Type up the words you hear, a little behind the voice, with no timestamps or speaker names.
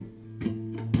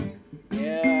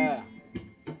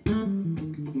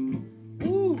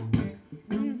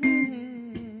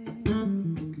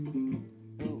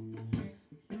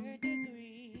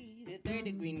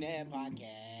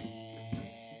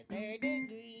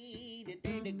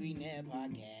Third Degree Net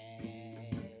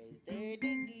Podcast. Third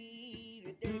Degree,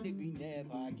 the Third Degree Net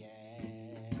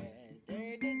Podcast.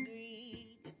 Third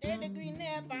Degree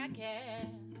Net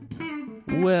Podcast.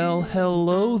 Well,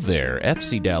 hello there,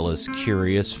 FC Dallas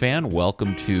Curious fan.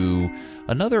 Welcome to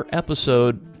another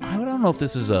episode. I don't know if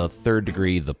this is a Third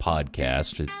Degree, the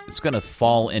podcast. It's going to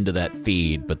fall into that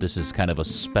feed, but this is kind of a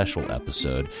special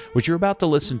episode. What you're about to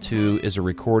listen to is a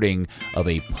recording of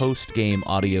a post-game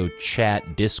audio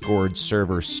chat Discord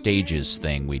server stages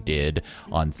thing we did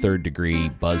on Third Degree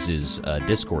Buzz's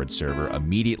Discord server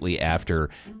immediately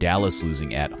after Dallas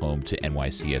losing at home to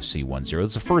NYCFC 1-0.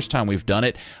 It's the first time we've done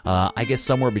it. I guess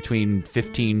somewhere between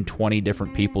 15, 20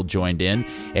 different people joined in.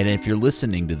 And if you're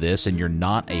listening to this and you're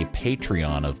not a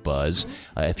Patreon of Buzz,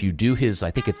 if you do his, I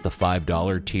think it's the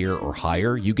 $5 tier or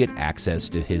higher, you get access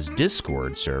to his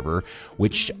Discord server,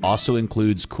 which also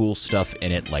includes cool stuff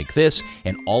in it like this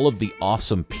and all of the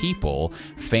awesome people,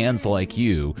 fans like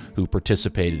you, who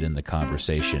participated in the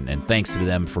conversation. And thanks to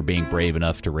them for being brave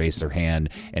enough to raise their hand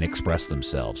and express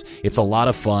themselves. It's a lot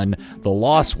of fun. The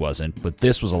loss wasn't, but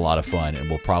this was a lot of fun, and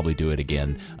we'll probably do it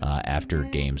again after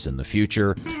games in the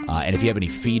future. And if you have any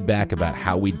feedback about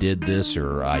how we did this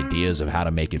or ideas of how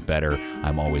to make it better,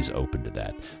 I'm always open to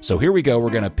that. So here we go. We're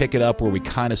going to pick it up where we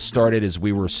kind of started as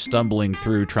we were stumbling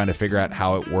through trying to figure out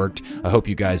how it worked. I hope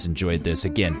you guys enjoyed this.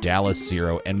 Again, Dallas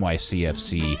 0,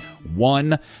 NYCFC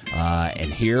 1.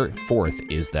 And here, fourth,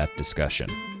 is that discussion.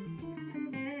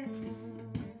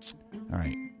 All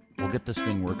right. We'll get this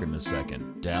thing working in a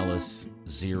second. Dallas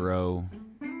 0,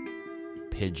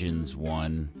 Pigeons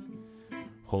 1.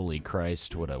 Holy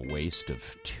Christ, what a waste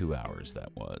of 2 hours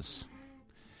that was.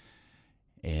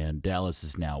 And Dallas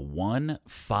is now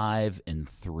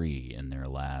 1-5-3 in their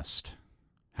last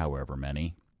however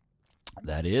many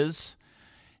that is,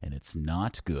 and it's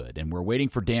not good. And we're waiting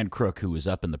for Dan Crook, who is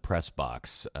up in the press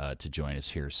box, to join us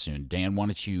here soon. Dan, why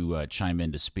don't you chime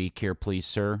in to speak here, please,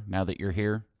 sir, now that you're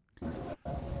here?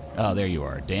 Oh, there you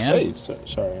are. Dan? Hey,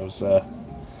 sorry, I was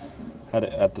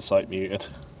had the site muted.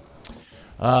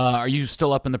 Are you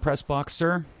still up in the press box,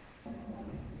 sir?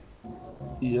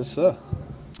 Yes, sir.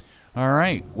 All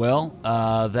right. Well,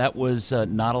 that was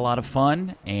not a lot of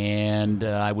fun, and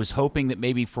I was hoping that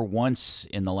maybe for once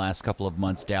in the last couple of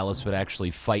months, Dallas would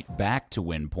actually fight back to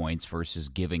win points versus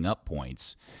giving up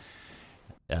points.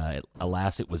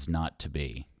 Alas, it was not to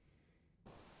be.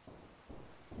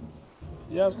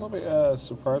 Yeah, I was a little bit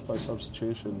surprised by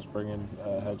substitutions, bringing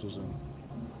Hedges in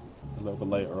a little bit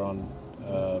later on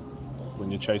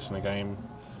when you're chasing a game.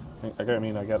 I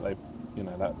get like, you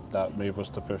know, that move was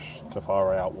to push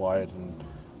Tafari out wide, and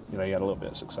you know, he had a little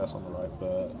bit of success on the right,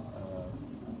 but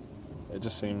it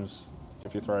just seems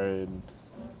if you throw in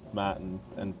Matt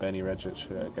and Benny Regic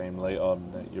a game late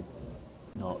on, that you're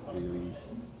not really,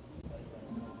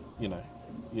 you know,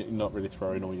 you're not really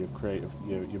throwing all your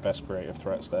best creative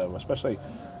threats there, especially,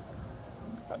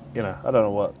 you know, I don't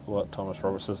know what Thomas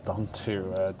Roberts has done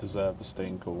to deserve the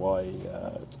stink or why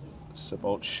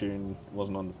Sebaldshun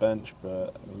wasn't on the bench,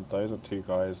 but I mean, those are two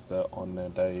guys that on their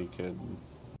day can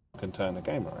turn a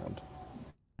game around.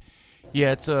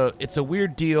 Yeah, it's a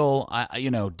weird deal.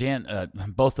 Dan,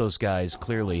 both those guys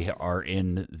clearly are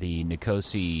in the Nico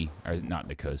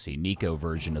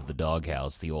version of the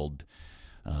doghouse, the old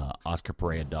Oscar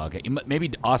Pereira doghouse.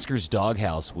 Maybe Oscar's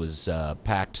doghouse was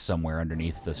packed somewhere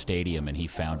underneath the stadium, and he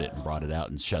found it and brought it out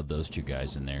and shoved those two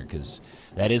guys in there, because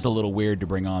that is a little weird to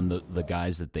bring on the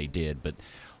guys that they did. But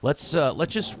let's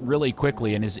just really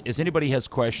quickly, and as anybody has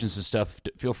questions and stuff,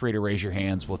 feel free to raise your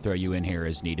hands. We'll throw you in here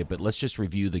as needed. But let's just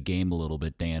review the game a little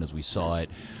bit, Dan, as we saw it.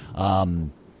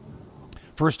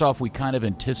 First off, we kind of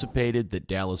anticipated that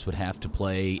Dallas would have to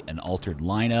play an altered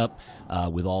lineup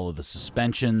with all of the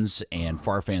suspensions and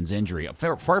Farfan's injury.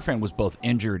 Farfan was both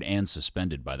injured and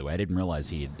suspended, by the way. I didn't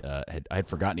realize I had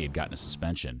forgotten he had gotten a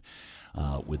suspension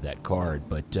with that card.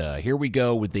 But here we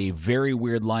go with the very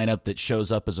weird lineup that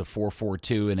shows up as a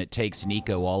 4-4-2, and it takes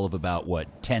Nico all of about,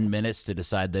 10 minutes to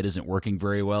decide that isn't working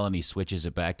very well, and he switches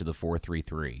it back to the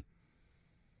 4-3-3.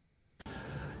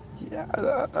 Yeah,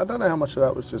 I don't know how much of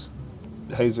that was just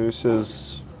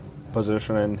Jesus's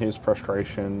position and his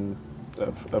frustration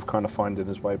of kind of finding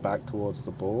his way back towards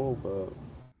the ball, but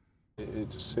it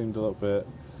just seemed a little bit.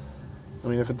 I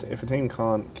mean, if a team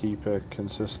can't keep a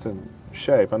consistent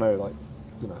shape, I know, like,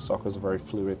 you know, soccer's a very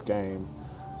fluid game,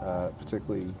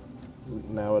 particularly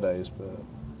nowadays, but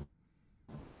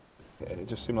it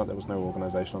just seemed like there was no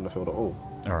organisation on the field at all.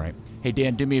 All right. Hey,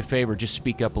 Dan, do me a favor. Just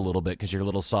speak up a little bit, because you're a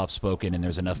little soft-spoken and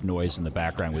there's enough noise in the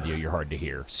background with you. You're hard to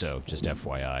hear, so just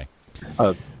FYI.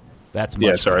 That's much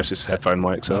Yeah, sorry, better. it's just headphone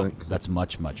mics. I think. That's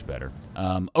much, much better.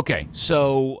 Okay,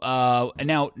 so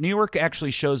now New York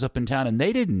actually shows up in town, and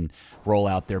they didn't roll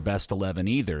out their best 11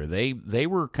 either. They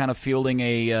were kind of fielding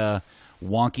a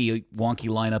wonky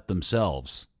lineup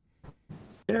themselves.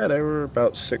 Yeah, they were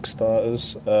about 6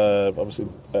 starters. Obviously,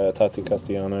 Tati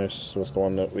Castellanos was the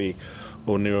one that we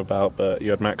all knew about, but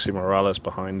you had Maxi Morales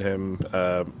behind him,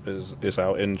 is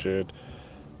out injured,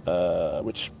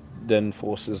 which then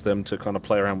forces them to kind of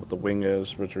play around with the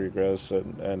wingers, Rodriguez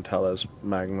and Teles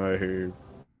Magno, who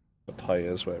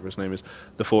Tyers, whatever his name is,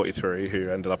 the 43, who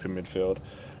ended up in midfield.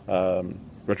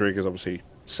 Rodriguez obviously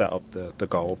set up the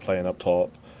goal, playing up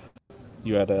top.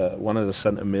 You had one of the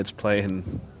centre mids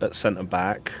playing at centre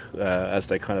back as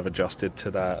they kind of adjusted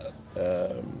to that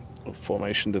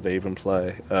formation. Did they even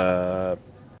play?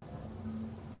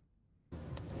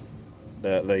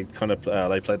 They kind of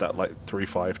they played that like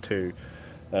 3-5-2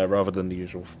 rather than the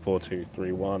usual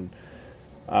 4-2-3-1.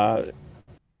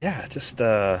 Yeah, just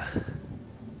yeah,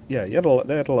 they had a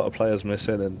lot of players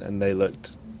missing, and they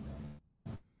looked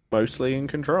mostly in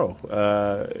control.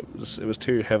 It was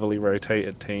 2 heavily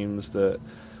rotated teams that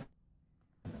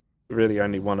really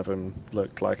only one of them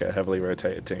looked like a heavily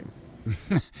rotated team.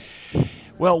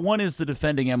 Well, one is the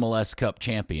defending MLS Cup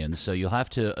champions, so you'll have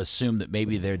to assume that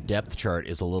maybe their depth chart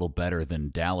is a little better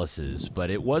than Dallas's. But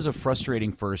it was a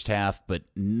frustrating first half, but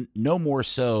no more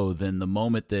so than the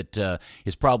moment that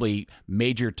is probably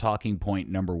major talking point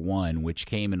number 1, which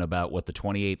came in about, the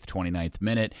 28th, 29th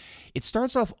minute. It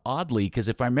starts off oddly because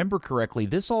if I remember correctly,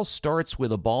 this all starts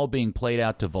with a ball being played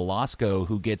out to Velasco,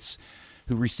 who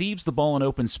receives the ball in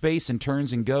open space and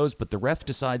turns and goes, but the ref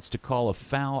decides to call a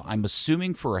foul, I'm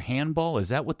assuming for a handball. Is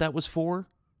that what that was for?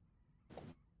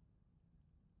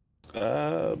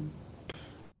 I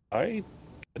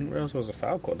didn't realize it was a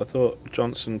foul call. I thought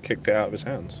Johnson kicked it out of his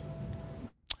hands.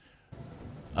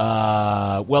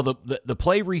 Well, the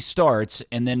play restarts,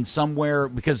 and then somewhere,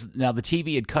 because now the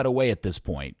TV had cut away at this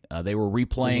point, they were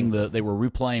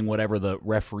replaying whatever the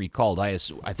referee called. I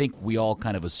think we all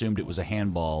kind of assumed it was a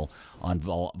handball on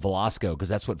Velasco, because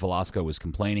that's what Velasco was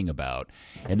complaining about.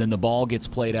 And then the ball gets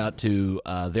played out to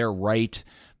their right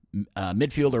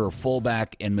midfielder or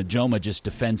fullback, and Majoma just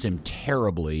defends him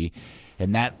terribly.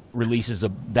 And that releases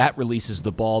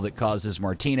the ball that causes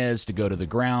Martinez to go to the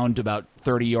ground about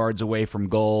 30 yards away from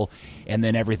goal, and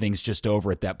then everything's just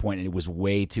over at that point. And it was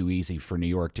way too easy for New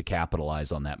York to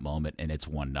capitalize on that moment, and it's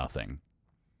 1-0.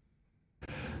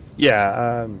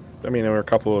 Yeah, I mean, there were a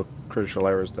couple of crucial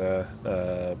errors there.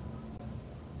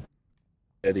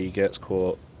 Eddie gets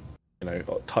caught,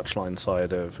 touchline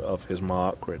side of his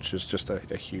mark, which is just a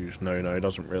huge no-no.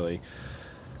 Doesn't really.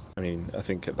 I mean, I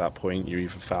think at that point you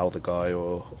either foul the guy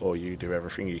or you do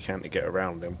everything you can to get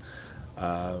around him.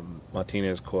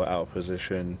 Martinez caught out of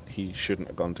position. He shouldn't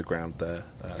have gone to ground there.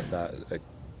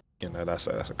 That's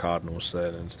a Cardinals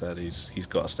sin. Instead, he's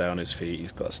got to stay on his feet.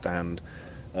 He's got to stand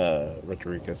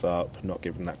Rodriguez up, not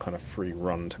give him that kind of free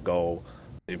run to goal,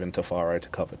 leaving Tafaro to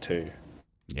cover 2.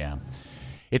 Yeah.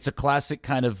 It's a classic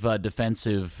kind of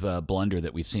defensive blunder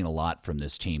that we've seen a lot from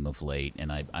this team of late,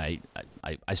 and I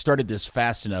started this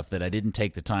fast enough that I didn't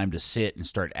take the time to sit and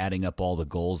start adding up all the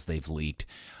goals they've leaked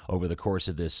over the course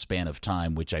of this span of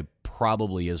time, which I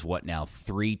probably is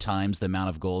 3 times the amount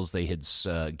of goals they had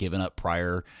given up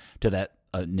prior to that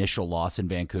initial loss in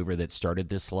Vancouver that started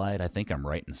this slide. I think I'm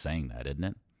right in saying that, isn't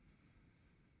it?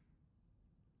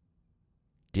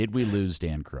 Did we lose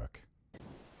Dan Crook?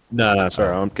 No,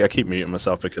 sorry. I keep muting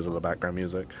myself because of the background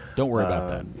music. Don't worry about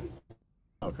that.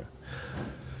 Okay.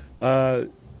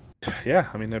 Yeah,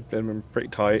 I mean, they've been pretty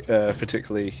tight,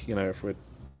 particularly, if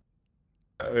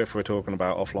we're talking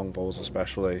about off-long balls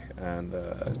especially, and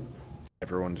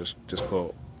everyone just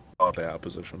caught hardly out of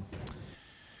position.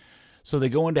 So they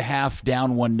go into half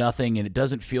down 1-0, and it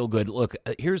doesn't feel good. Look,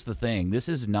 here's the thing. This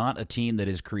is not a team that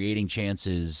is creating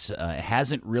chances,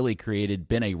 hasn't really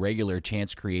been a regular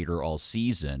chance creator all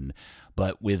season,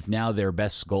 but with now their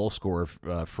best goal scorer,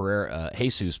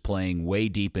 Jesus, playing way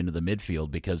deep into the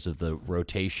midfield because of the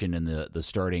rotation and the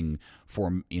starting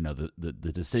form,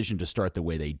 the decision to start the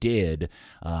way they did.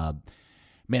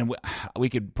 Man, we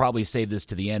could probably save this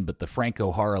to the end, but the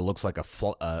Franco Jara looks like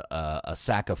a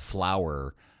sack of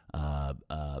flour.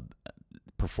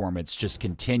 Performance just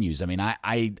continues. I mean,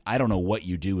 I don't know what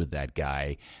you do with that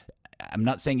guy. I'm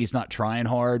not saying he's not trying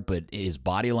hard, but his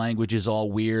body language is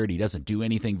all weird. He doesn't do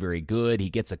anything very good. He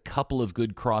gets a couple of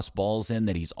good cross balls in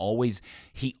that he always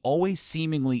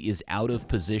seemingly is out of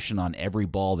position on every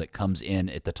ball that comes in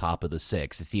at the top of the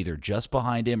 6. It's either just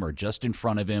behind him or just in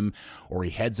front of him, or he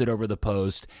heads it over the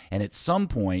post. And at some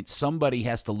point, somebody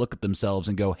has to look at themselves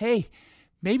and go, hey,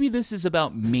 maybe this is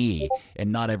about me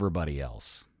and not everybody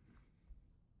else.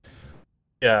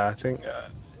 Yeah, I think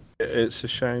it's a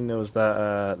shame there was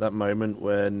that moment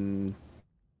when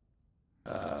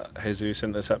Jesus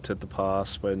intercepted the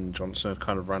pass when Johnson had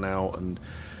kind of run out, and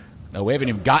no, we haven't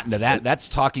even gotten to that. That's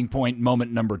talking point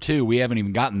moment number 2. We haven't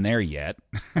even gotten there yet.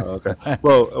 Okay.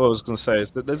 Well, what I was going to say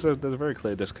is that there's a very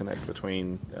clear disconnect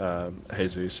between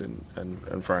Jesus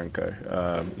and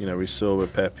Franco. We saw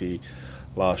with Pepe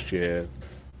last year,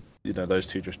 those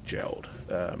two just gelled.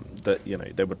 That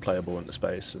they would play a ball into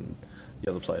space, and the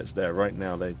other players there. Right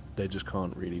now, they just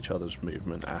can't read each other's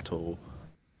movement at all.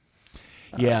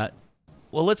 Yeah.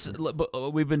 Well,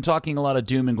 we've been talking a lot of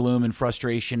doom and gloom and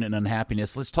frustration and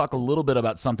unhappiness. Let's talk a little bit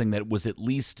about something that was at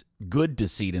least good to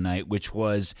see tonight, which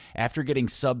was after getting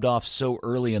subbed off so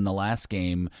early in the last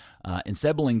game,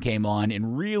 Nsebuling came on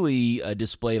and really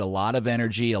displayed a lot of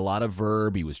energy, a lot of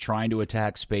verb. He was trying to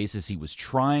attack spaces. He was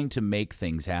trying to make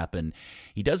things happen.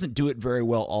 He doesn't do it very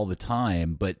well all the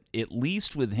time, but at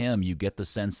least with him, you get the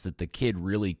sense that the kid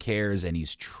really cares and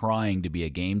he's trying to be a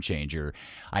game changer.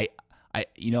 I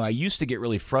used to get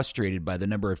really frustrated by the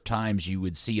number of times you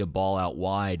would see a ball out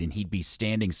wide and he'd be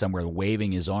standing somewhere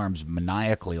waving his arms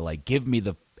maniacally like, give me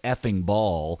the effing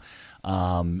ball.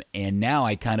 And now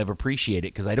I kind of appreciate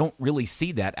it because I don't really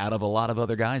see that out of a lot of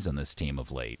other guys on this team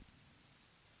of late.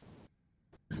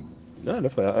 No,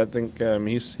 definitely. I think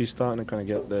he's starting to kind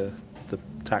of get the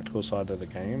tactical side of the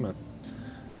game.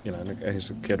 He's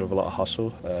a kid with a lot of hustle.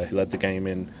 He led the game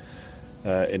in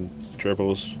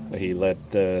dribbles. He led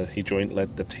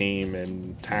the team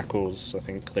in tackles. I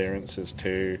think clearances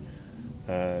too.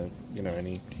 And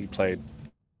he played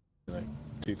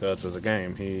 2/3 of the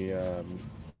game. He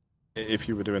if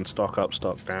you were doing stock up,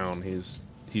 stock down,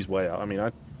 he's way out. I mean,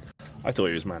 I thought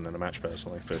he was man in the match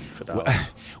personally for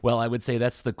Dallas. Well, I would say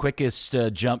that's the quickest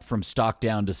jump from stock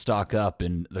down to stock up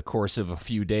in the course of a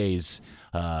few days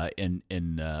that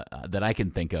I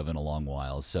can think of in a long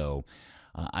while. So.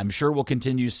 I'm sure we'll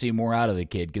continue to see more out of the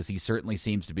kid because he certainly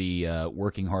seems to be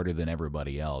working harder than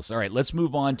everybody else. All right, let's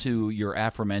move on to your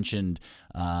aforementioned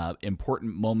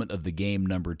important moment of the game,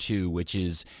 number 2, which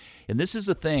is, and this is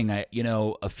a thing,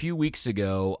 a few weeks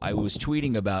ago, I was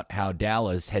tweeting about how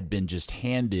Dallas had been just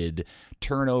handed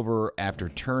turnover after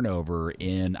turnover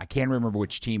in, I can't remember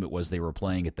which team it was they were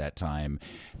playing at that time,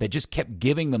 that just kept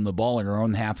giving them the ball in their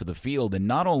own half of the field, and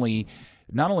not only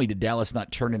did Dallas not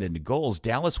turn it into goals,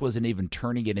 Dallas wasn't even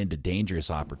turning it into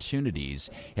dangerous opportunities.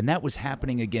 And that was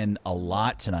happening again a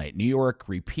lot tonight. New York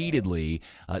repeatedly,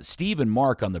 Steve and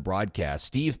Mark on the broadcast,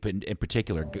 Steve in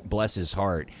particular, bless his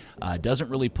heart, doesn't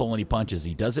really pull any punches.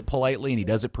 He does it politely and he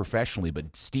does it professionally,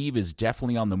 but Steve is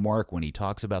definitely on the mark when he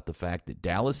talks about the fact that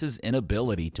Dallas's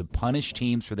inability to punish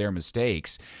teams for their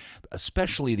mistakes,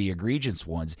 especially the egregious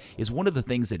ones, is one of the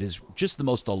things that is just the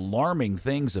most alarming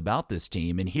things about this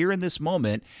team. And here in this moment,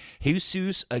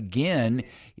 Jesus again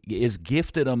is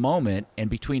gifted a moment, and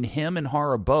between him and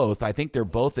Hara both, I think they're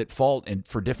both at fault and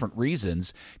for different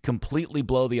reasons, completely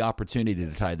blow the opportunity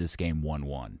to tie this game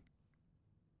 1-1.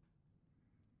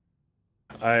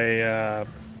 I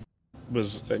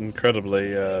was incredibly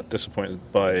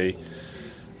disappointed by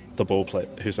the ball play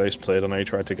Jesus played. I know he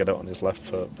tried to get it on his left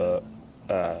foot, but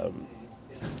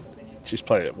she's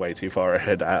played it way too far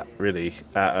ahead at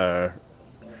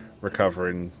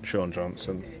recovering Sean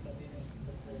Johnson.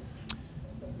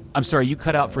 I'm sorry, you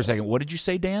cut out for a second. What did you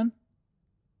say, Dan?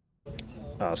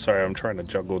 Sorry, I'm trying to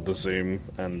juggle the Zoom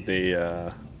and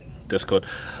the Discord.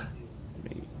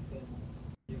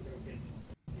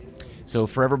 So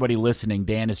for everybody listening,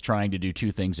 Dan is trying to do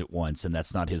 2 things at once, and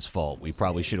that's not his fault. We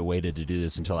probably should have waited to do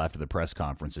this until after the press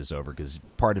conference is over, because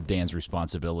part of Dan's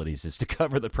responsibilities is to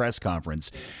cover the press conference.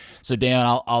 So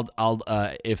Dan,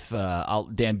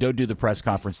 Dan, go do the press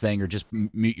conference thing, or just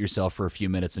mute yourself for a few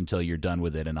minutes until you're done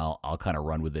with it, and I'll kind of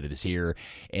run with it as here.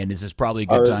 And this is probably a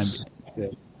good time. Yeah.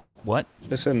 What?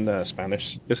 It's in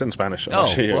Spanish. It's in Spanish. Oh,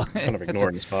 actually, well, kind of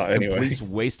ignoring this part anyway. Complete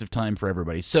waste of time for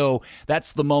everybody. So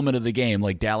that's the moment of the game.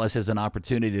 Like, Dallas has an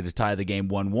opportunity to tie the game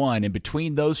 1-1, and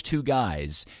between those two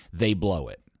guys, they blow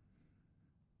it.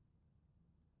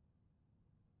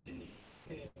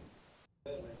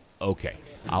 Okay,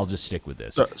 I'll just stick with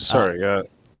this. Sorry.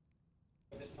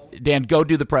 Dan, go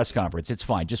do the press conference. It's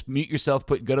fine. Just mute yourself,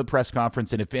 go to the press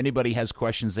conference, and if anybody has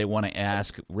questions they want to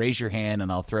ask, raise your hand, and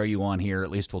I'll throw you on here.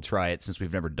 At least we'll try it since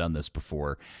we've never done this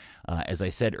before. As I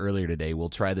said earlier today, we'll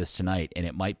try this tonight, and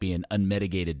it might be an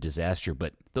unmitigated disaster,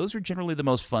 but those are generally the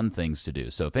most fun things to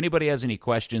do. So if anybody has any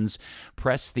questions,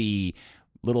 press the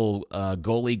little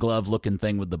goalie glove looking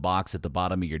thing with the box at the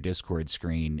bottom of your Discord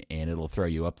screen, and it'll throw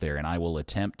you up there, and I will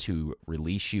attempt to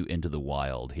release you into the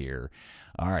wild here.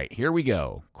 All right, here we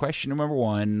go. Question number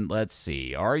 1. Let's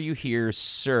see. Are you here,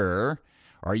 sir?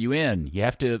 Are you in? You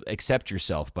have to accept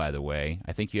yourself, by the way.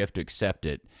 I think you have to accept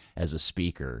it as a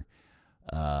speaker.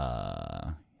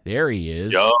 There he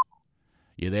is. Yo.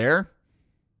 You there?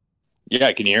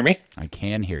 Yeah, can you hear me? I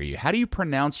can hear you. How do you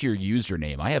pronounce your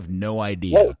username? I have no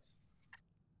idea. Logs.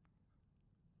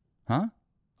 Huh?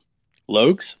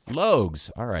 Logs? Logs.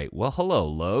 All right. Well, hello,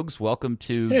 Logs. Welcome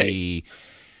to the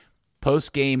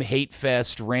post-game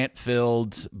hate-fest,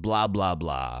 rant-filled, blah, blah,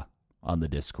 blah on the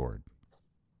Discord.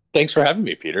 Thanks for having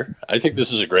me, Peter. I think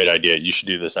this is a great idea. You should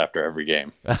do this after every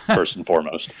game, first and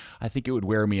foremost. I think it would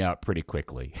wear me out pretty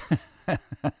quickly.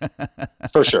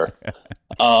 For sure.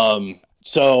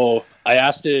 So I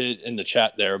asked it in the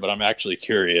chat there, but I'm actually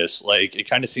curious. Like, it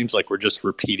kind of seems like we're just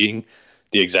repeating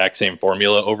the exact same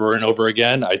formula over and over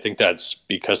again. I think that's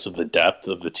because of the depth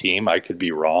of the team. I could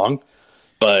be wrong.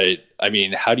 But, I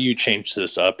mean, how do you change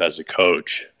this up as a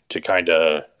coach to kind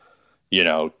of,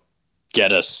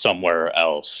 get us somewhere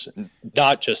else?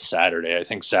 Not just Saturday. I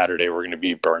think Saturday we're going to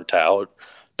be burnt out,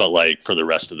 but like for the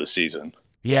rest of the season.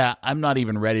 Yeah, I'm not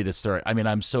even ready to start. I mean,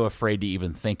 I'm so afraid to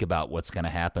even think about what's going to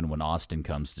happen when Austin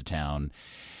comes to town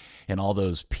and all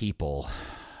those people.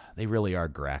 They really are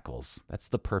grackles. That's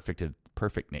the perfect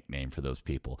nickname for those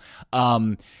people.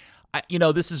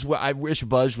 This is what I wish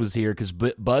Buzz was here, because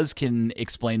Buzz can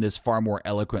explain this far more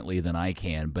eloquently than I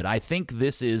can. But I think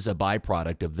this is a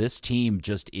byproduct of this team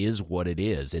just is what it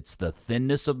is. It's the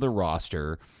thinness of the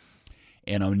roster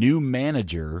and a new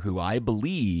manager who I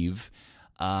believe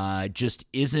just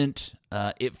isn't,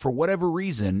 for whatever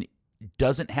reason,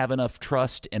 doesn't have enough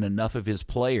trust in enough of his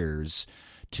players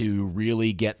to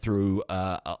really get through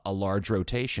a large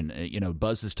rotation.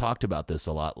 Buzz has talked about this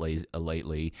a lot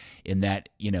lately, in that,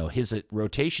 his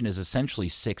rotation is essentially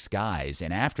 6 guys,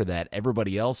 and after that,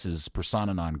 everybody else is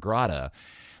persona non grata.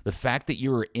 The fact that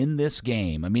you were in this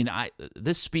game, I mean,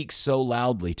 this speaks so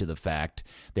loudly to the fact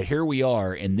that here we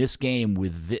are in this game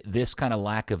with this kind of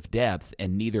lack of depth,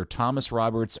 and neither Thomas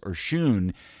Roberts or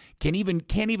Schoen can't even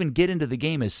get into the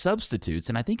game as substitutes.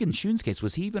 And I think in Schoen's case,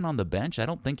 was he even on the bench? I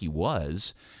don't think he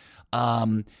was.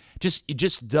 It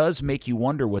just does make you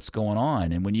wonder what's going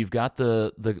on. And when you've got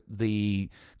the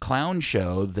clown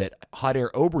show that Hot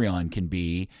Air Obrian can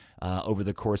be over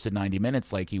the course of 90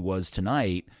 minutes, like he was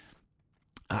tonight,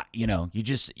 I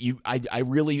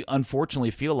really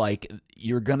unfortunately feel like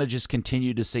you're going to just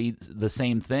continue to see the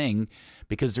same thing,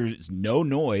 because there's no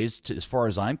noise, as far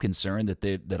as I'm concerned,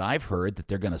 that I've heard that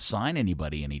they're going to sign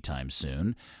anybody anytime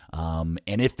soon. And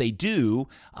if they do,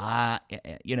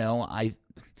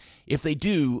 if they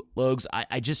do, Logs,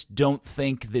 I just don't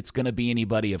think that's going to be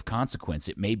anybody of consequence.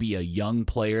 It may be a young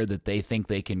player that they think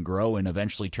they can grow and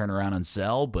eventually turn around and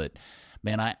sell, but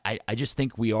man, I just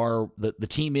think the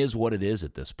team is what it is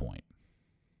at this point.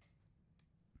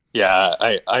 Yeah,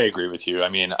 I agree with you. I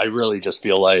mean, I really just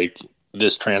feel like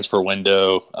this transfer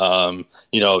window,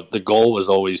 the goal was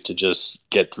always to just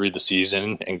get through the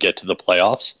season and get to the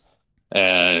playoffs.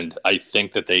 And I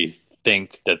think that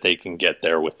they can get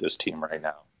there with this team right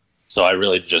now. So I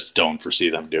really just don't foresee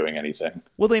them doing anything.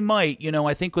 Well, they might.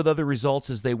 I think with other results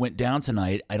as they went down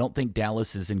tonight, I don't think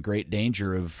Dallas is in great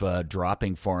danger of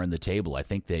dropping far in the table. I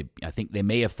think they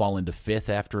may have fallen to 5th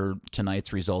after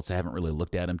tonight's results. I haven't really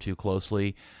looked at them too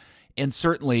closely. And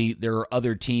certainly there are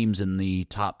other teams in the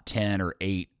top 10 or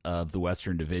 8 of the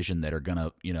Western Division that are going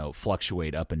to,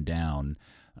 fluctuate up and down.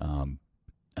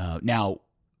 Now,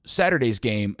 Saturday's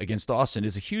game against Austin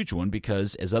is a huge one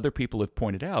because, as other people have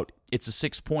pointed out, it's a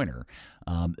 6-pointer.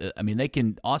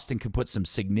 Austin can put some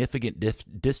significant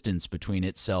distance between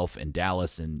itself and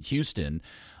Dallas and Houston,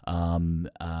 and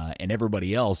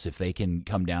everybody else if they can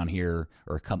come down here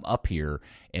or come up here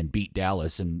and beat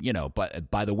Dallas. And,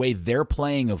 by the way they're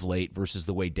playing of late versus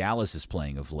the way Dallas is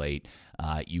playing of late,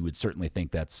 you would certainly think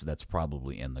that's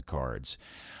probably in the cards.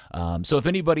 So if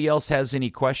anybody else has any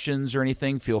questions or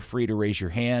anything, feel free to raise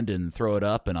your hand and throw it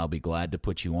up, and I'll be glad to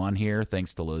put you on here.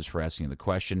 Thanks to Lowe's for asking the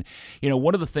question.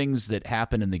 One of the things that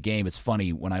happened in the game, it's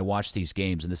funny, when I watch these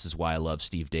games, and this is why I love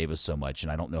Steve Davis so much,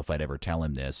 and I don't know if I'd ever tell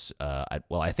him this. I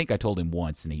think I told him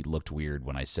once, and he looked weird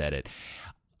when I said it.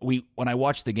 When I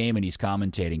watch the game and he's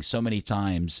commentating, so many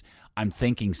times I'm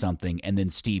thinking something and then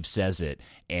Steve says it,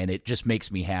 and it just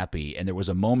makes me happy. And there was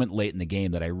a moment late in the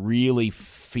game that I really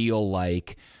feel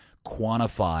like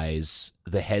quantifies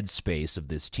the headspace of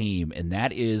this team, and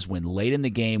that is when late in the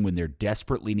game, when they're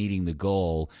desperately needing the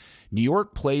goal, New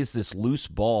York plays this loose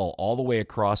ball all the way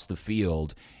across the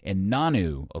field, and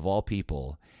Nanu, of all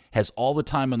people, has all the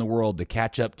time in the world to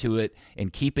catch up to it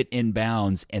and keep it in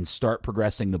bounds and start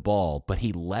progressing the ball, but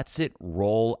he lets it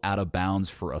roll out of bounds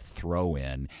for a throw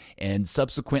in and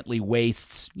subsequently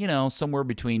wastes, somewhere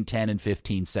between 10 and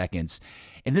 15 seconds.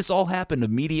 And this all happened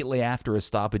immediately after a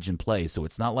stoppage in play. So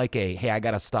it's not like hey, I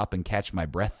got to stop and catch my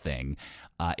breath thing.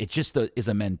 It just is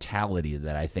a mentality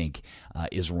that I think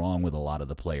is wrong with a lot of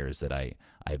the players that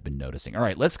I've been noticing. All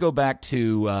right, let's go back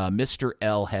to Mr.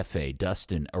 El Jefe,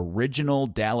 Dustin, original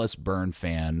Dallas Burn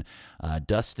fan.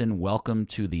 Dustin, welcome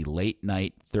to the Late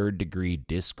Night Third Degree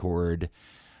Discord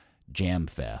Jam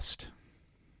Fest.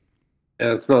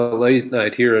 Yeah, it's not late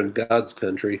night here in God's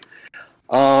country.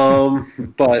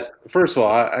 But first of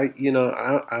all,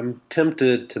 I'm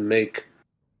tempted to make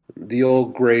the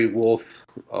old Gray Wolf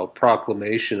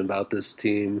proclamation about this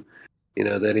team,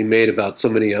 that he made about so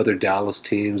many other Dallas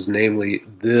teams, namely,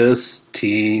 this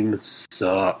team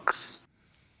sucks.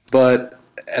 But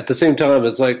at the same time,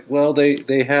 it's like, well, they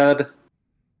had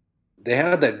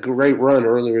that great run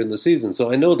earlier in the season,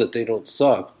 so I know that they don't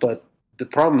suck. But the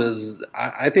problem is,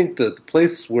 I think the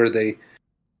place where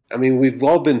we've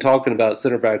all been talking about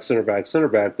center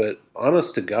back, but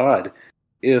honest to God,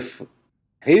 if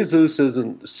Jesus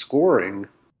isn't scoring,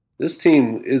 this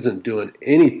team isn't doing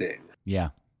anything. Yeah.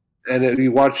 And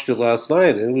you watched it last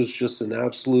night, and it was just an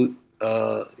absolute,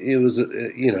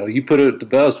 you put it the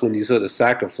best when you said a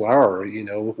sack of flour,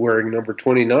 wearing number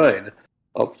 29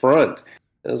 up front.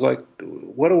 It was like,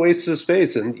 what a waste of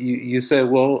space. And you say,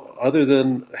 well, other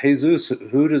than Jesus,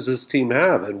 who does this team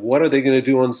have? And what are they going to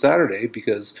do on Saturday?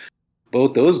 Because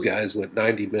both those guys went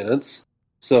 90 minutes.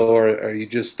 So are you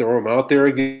just throw them out there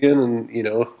again and,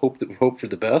 hope for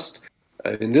the best?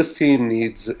 I mean, this team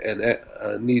needs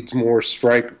more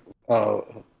strikers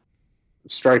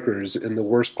in the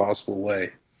worst possible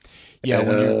way. Yeah,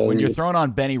 when you're throwing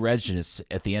on Benny Regis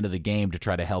at the end of the game to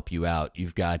try to help you out,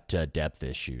 you've got depth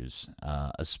issues,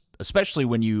 especially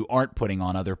when you aren't putting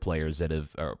on other players that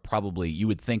have probably you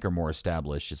would think are more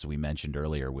established, as we mentioned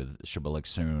earlier with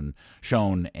Shabulik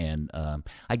Shown and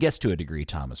I guess to a degree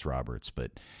Thomas Roberts.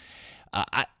 But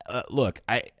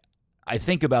I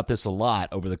think about this a lot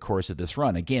over the course of this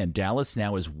run. Again, Dallas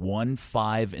now is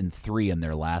 1-5-3 in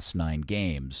their last 9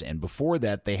 games. And before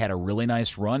that, they had a really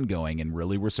nice run going and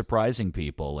really were surprising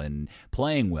people and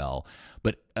playing well.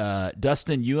 But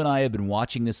Dustin, you and I have been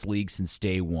watching this league since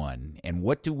day one. And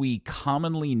what do we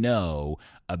commonly know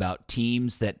about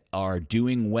teams that are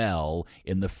doing well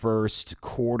in the first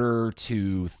quarter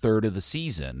to third of the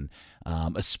season,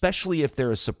 especially if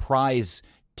they're a surprise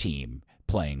team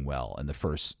playing well in that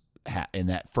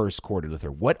first quarter to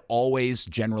third? What always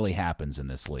generally happens in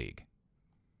this league?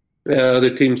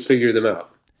 Other teams figure them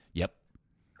out. Yep.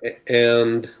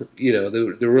 And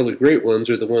the really great ones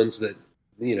are the ones that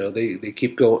they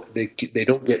keep going. They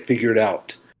don't get figured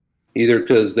out either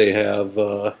because they have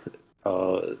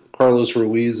Carlos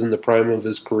Ruiz in the prime of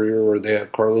his career, or they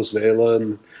have Carlos Vela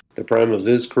in the prime of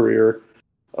his career.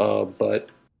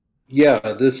 But yeah,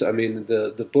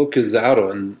 the book is out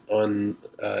on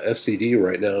FCD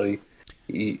right now.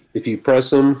 If you press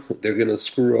them, they're going to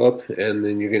screw up, and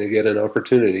then you're going to get an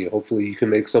opportunity. Hopefully, you can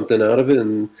make something out of it.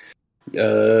 And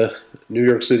New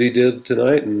York City did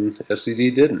tonight, and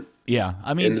FCD didn't. Yeah,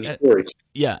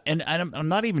 yeah, and I'm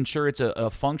not even sure it's a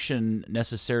function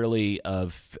necessarily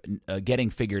of getting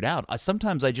figured out.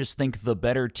 Sometimes I just think the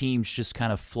better teams just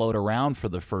kind of float around for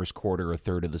the first quarter or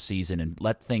third of the season and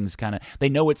let things they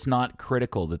know it's not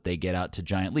critical that they get out to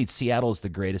giant leads. Seattle's the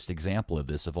greatest example of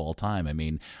this of all time. I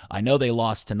mean, I know they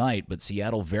lost tonight, but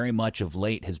Seattle very much of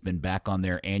late has been back on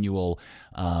their annual,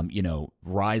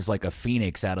 rise like a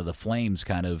phoenix out of the flames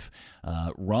kind of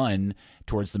run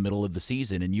towards the middle of the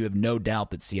season, and you have no doubt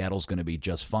that Seattle's going to be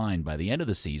just fine by the end of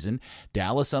the season.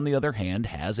 Dallas, on the other hand,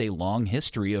 has a long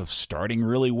history of starting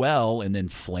really well and then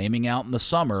flaming out in the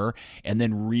summer and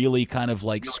then really kind of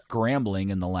like scrambling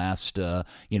in the last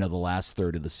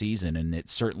third of the season, and it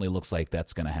certainly looks like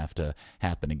that's going to have to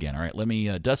happen again. All right, let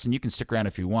me, Dustin, you can stick around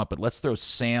if you want, but let's throw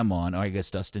Sam on. Oh, I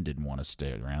guess Dustin didn't want to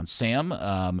stay around. Sam,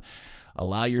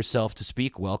 allow yourself to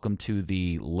speak. Welcome to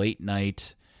the late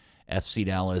night FC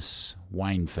Dallas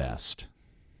Wine Fest.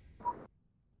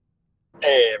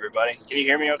 Hey, everybody. Can you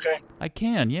hear me okay? I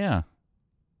can, yeah.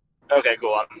 Okay,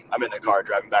 cool. I'm in the car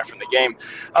driving back from the game.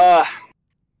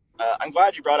 I'm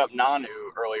glad you brought up Nanu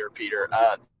earlier, Peter.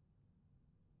 I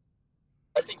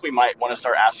think we might want to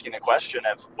start asking the question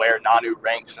of where Nanu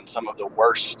ranks in some of the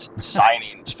worst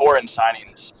foreign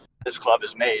signings this club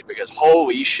has made, because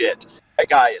holy shit, that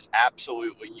guy is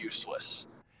absolutely useless.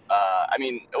 I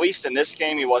mean, at least in this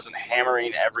game, he wasn't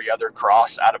hammering every other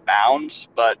cross out of bounds.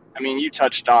 But, I mean, you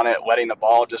touched on it, letting the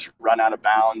ball just run out of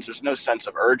bounds. There's no sense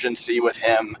of urgency with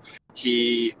him.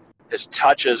 His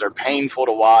touches are painful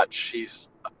to watch. He's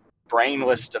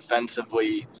brainless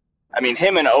defensively. I mean,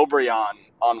 him and Obrian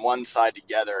on one side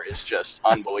together is just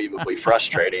unbelievably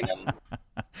frustrating. And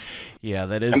yeah,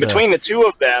 that is. And between the two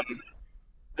of them,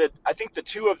 I think the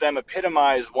two of them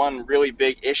epitomize one really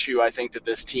big issue I think that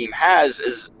this team has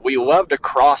is we love to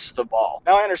cross the ball.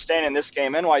 Now, I understand in this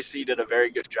game, NYC did a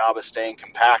very good job of staying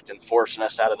compact and forcing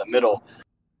us out of the middle.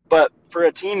 But for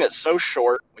a team that's so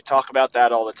short, we talk about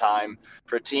that all the time,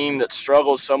 for a team that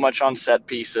struggles so much on set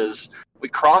pieces, we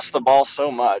cross the ball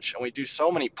so much and we do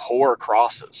so many poor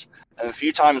crosses. And the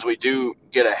few times we do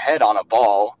get a head on a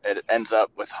ball, it ends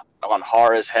up on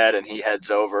Hara's head and he heads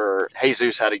over.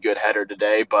 Jesus had a good header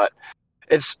today, but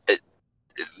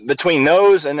between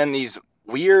those and then these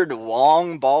weird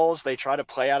long balls they try to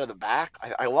play out of the back.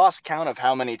 I lost count of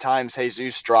how many times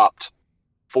Jesus dropped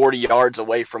 40 yards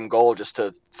away from goal just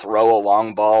to throw a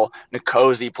long ball.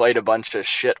 Nkosi played a bunch of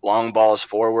shit long balls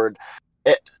forward.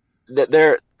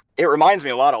 It reminds me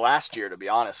a lot of last year, to be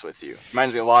honest with you. It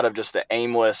reminds me a lot of just the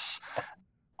aimless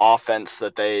offense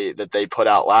that they put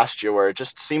out last year, where it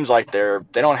just seems like they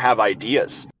don't have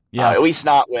ideas. Yeah. At least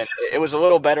not when it was a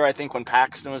little better, I think, when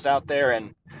Paxton was out there.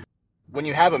 And when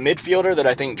you have a midfielder that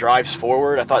I think drives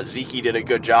forward, I thought Zeke did a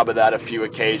good job of that a few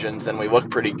occasions, and we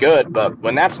look pretty good. But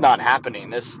when that's not happening,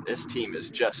 this team is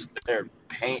just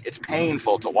it's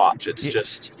painful to watch. It's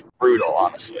just brutal,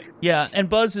 honestly. Yeah, and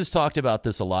Buzz has talked about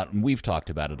this a lot, and we've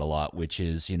talked about it a lot, which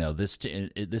is, this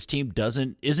team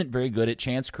isn't very good at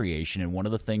chance creation, and one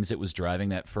of the things that was driving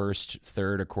that first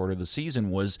third or quarter of the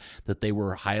season was that they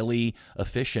were highly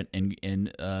efficient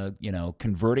in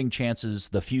converting chances,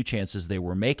 the few chances they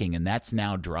were making, and that's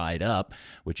now dried up,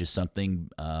 which is something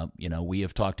we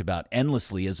have talked about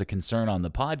endlessly as a concern on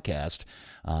the podcast,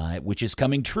 which is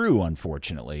coming true,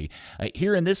 unfortunately.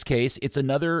 Here in this case, it's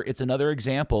another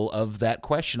example of that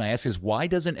question I ask is why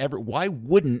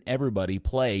wouldn't everybody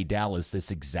play Dallas this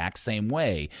exact same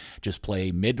way? Just play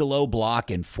mid to low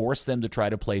block and force them to try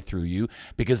to play through you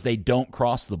because they don't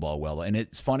cross the ball well. And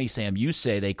it's funny, Sam, you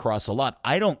say they cross a lot.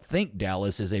 I don't think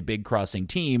Dallas is a big crossing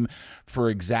team for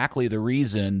exactly the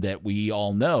reason that we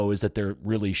all know is that they're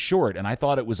really short. And I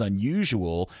thought it was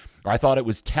unusual, or I thought it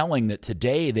was telling that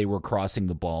today they were crossing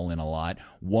the ball in a lot.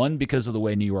 One, because of the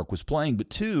way New York was playing, but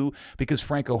two, because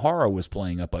Franco Jara was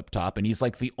playing up top, and he's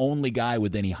like the only guy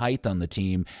with any height on the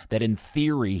team that in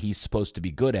theory he's supposed to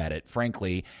be good at it.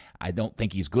 Frankly, I don't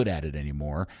think he's good at it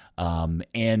anymore.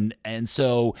 And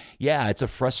so, yeah, it's a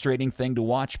frustrating thing to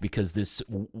watch because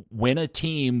when a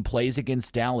team plays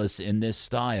against Dallas in this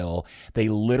style, they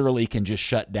literally can just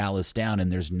shut Dallas down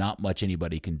and there's not much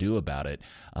anybody can do about it.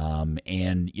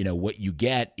 And what you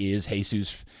get is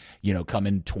Jesus,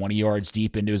 coming 20 yards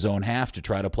deep into his own half to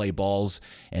try to play balls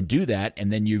and do that.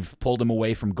 And then you've pulled him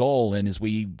away from goal. And as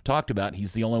we talked about,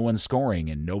 he's the only one scoring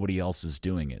and nobody else is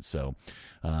doing it. So,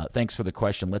 thanks for the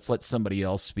question. Let's let somebody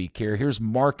else speak here. Here's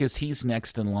Marcus. He's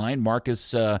next in line.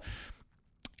 Marcus,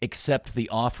 accept the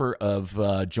offer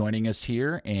of joining us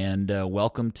here, and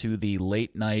welcome to the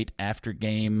late night after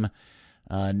game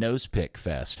nose pick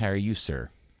fest. How are you, sir?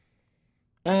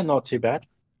 Not too bad.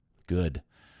 Good.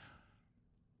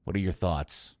 What are your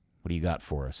thoughts? What do you got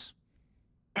for us?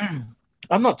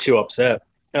 I'm not too upset.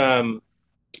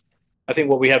 I think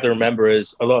what we have to remember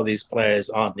is a lot of these players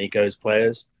aren't Nico's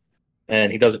players,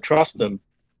 and he doesn't trust them.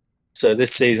 So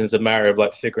this season's a matter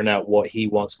of figuring out what he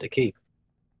wants to keep.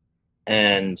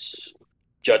 And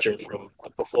judging from the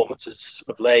performances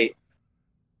of late,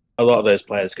 a lot of those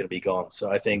players are going to be gone.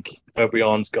 So I think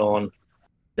Obrian's gone,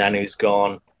 Nanu's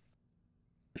gone,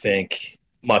 I think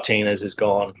Martinez is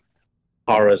gone,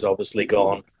 Hara's obviously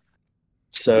gone.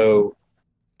 So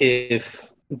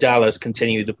if Dallas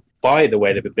continue to buy the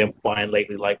way they've been buying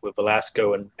lately, like with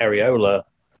Velasco and Areola,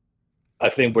 I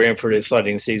think we're in for an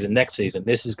exciting season next season.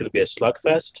 This is going to be a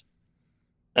slugfest,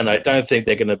 and I don't think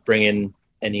they're going to bring in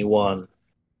anyone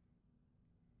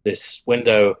this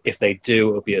window. If they do,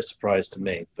 it'll be a surprise to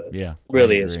me. But yeah,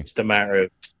 really, it's just a matter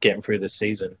of getting through this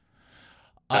season.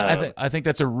 I think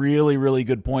that's a really, really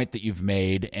good point that you've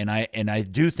made, and I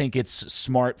do think it's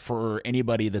smart for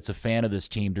anybody that's a fan of this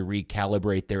team to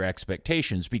recalibrate their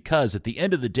expectations, because at the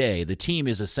end of the day, the team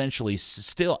is essentially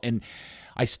still, and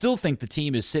I still think the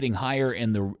team is sitting higher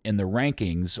in the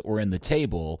rankings or in the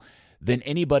table than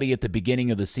anybody at the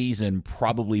beginning of the season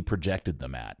probably projected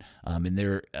them at. And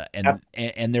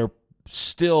they're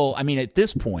still, I mean, at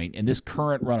this point, in this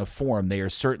current run of form, they are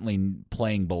certainly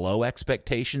playing below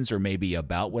expectations or maybe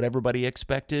about what everybody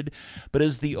expected. But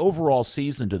as the overall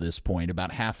season to this point,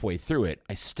 about halfway through it,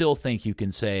 I still think you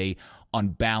can say on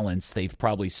balance, they've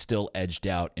probably still edged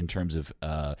out in terms of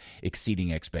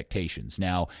exceeding expectations.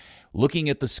 Now, looking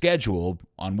at the schedule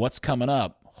on what's coming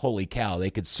up, holy cow,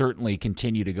 they could certainly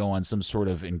continue to go on some sort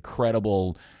of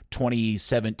incredible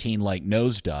 2017-like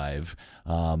nosedive,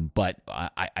 but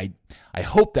I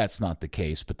hope that's not the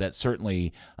case, but that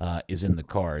certainly is in the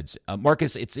cards.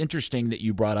 Marcus, it's interesting that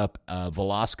you brought up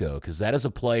Velasco, because that is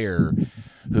a player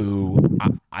who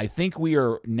I think we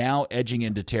are now edging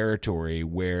into territory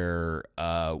where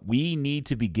we need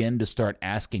to begin to start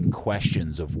asking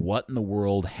questions of what in the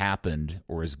world happened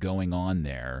or is going on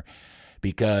there,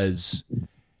 because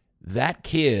that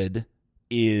kid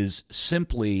is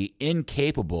simply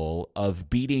incapable of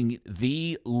beating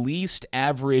the least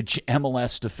average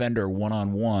MLS defender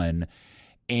one-on-one.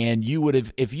 And you would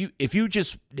have, if you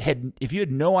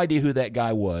had no idea who that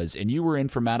guy was, and you were in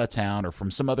from out of town or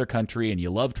from some other country, and you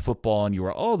loved football, and you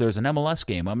were, oh, there's an MLS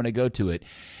game, I'm going to go to it,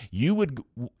 you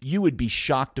would be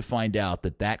shocked to find out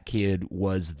that kid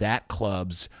was that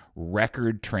club's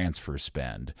record transfer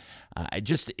spend.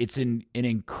 It's an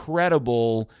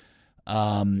incredible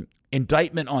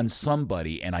indictment on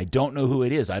somebody, and I don't know who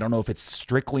it is. I don't know if it's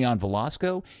strictly on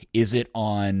Velasco. Is it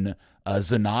on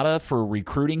Zanata for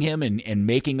recruiting him and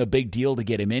making a big deal to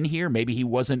get him in here? Maybe he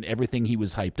wasn't everything he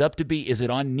was hyped up to be. Is it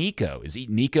on Nico? Is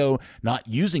Nico not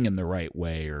using him the right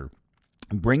way or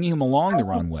bringing him along the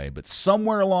wrong way? But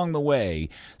somewhere along the way,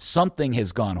 something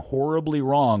has gone horribly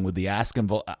wrong with the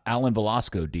Alan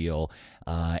Velasco deal,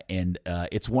 and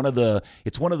it's one of the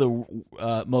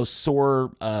most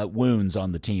sore wounds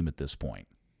on the team at this point.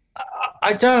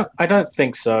 I don't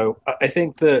think so. I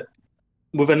think that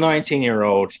with a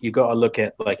 19-year-old, you got to look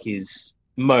at like his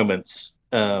moments,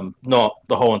 not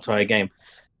the whole entire game.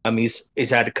 He's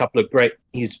had a couple of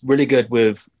he's really good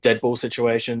with dead ball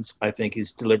situations. I think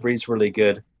his delivery is really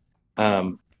good.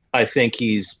 I think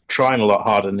he's trying a lot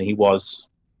harder than he was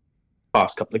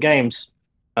past couple of games.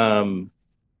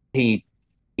 He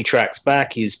tracks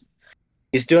back. He's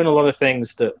doing a lot of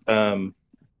things that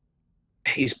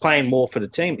he's playing more for the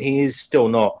team. He is still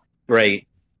not great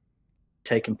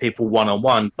taking people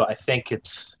one-on-one, but I think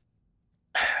he's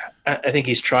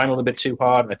trying a little bit too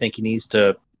hard. I think he needs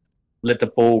to let the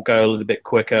ball go a little bit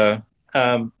quicker.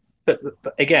 But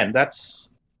again, that's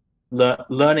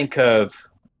learning curve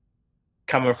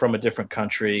coming from a different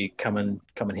country, coming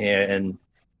here, and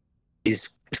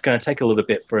it's going to take a little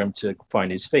bit for him to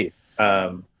find his feet.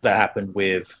 That happened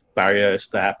with Barrios,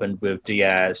 that happened with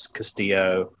Diaz,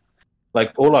 Castillo,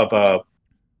 like all of our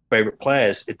favorite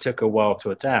players. It took a while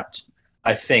to adapt.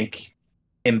 I think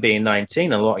him being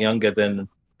 19, a lot younger than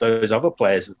those other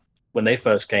players when they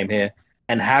first came here,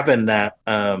 and having that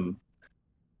the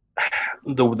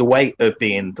weight of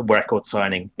being the record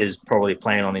signing is probably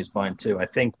playing on his mind too. I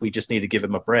think we just need to give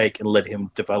him a break and let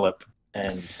him develop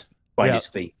and find his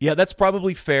feet. Yeah, that's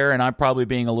probably fair, and I'm probably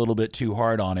being a little bit too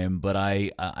hard on him. But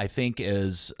I think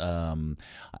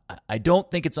I don't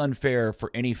think it's unfair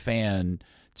for any fan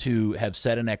to have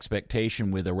set an expectation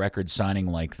with a record signing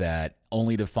like that,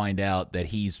 only to find out that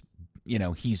he's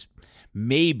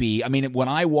maybe, I mean, when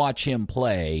I watch him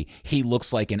play, he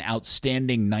looks like an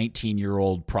outstanding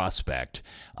 19-year-old prospect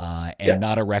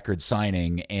not a record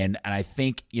signing. And I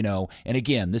think, and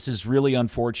again, this is really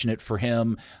unfortunate for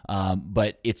him,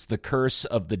 but it's the curse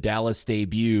of the Dallas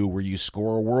debut where you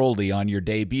score a worldie on your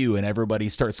debut and everybody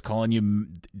starts calling you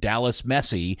Dallas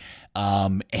Messi,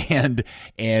 and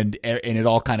it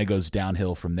all kind of goes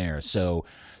downhill from there. So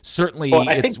certainly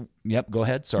go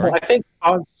ahead. Sorry.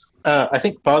 Well, I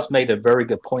think Buzz made a very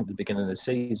good point at the beginning of the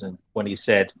season when he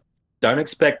said, don't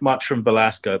expect much from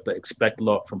Velasco, but expect a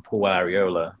lot from Paul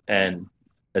Arriola. And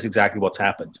that's exactly what's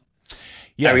happened.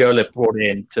 Yes. Arriola brought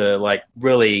in to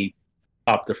really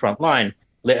up the front line,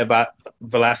 let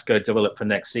Velasco develop for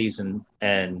next season,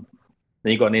 and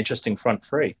then you got an interesting front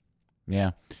three.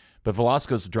 Yeah. But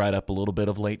Velasco's dried up a little bit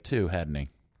of late too, hadn't he?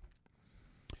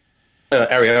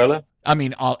 Arriola? I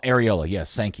mean, Arriola,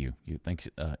 yes, thank you.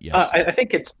 Yes. I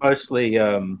think it's mostly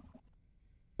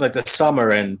like the summer,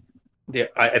 and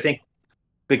I think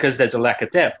because there's a lack of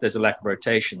depth, there's a lack of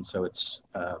rotation, so it's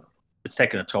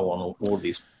taken a toll on all of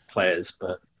these players.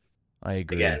 But I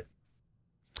agree. Again,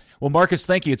 well, Marcus,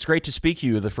 thank you. It's great to speak to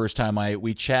you the first time.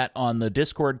 We chat on the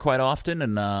Discord quite often,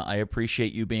 and I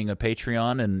appreciate you being a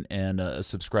Patreon and a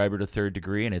subscriber to Third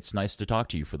Degree, and it's nice to talk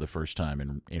to you for the first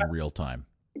time in real time.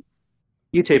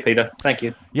 You too, Peter. Thank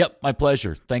you. Yep, my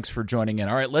pleasure. Thanks for joining in.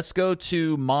 All right, let's go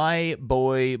to my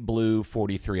boy Blue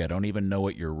 43. I don't even know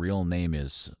what your real name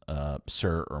is,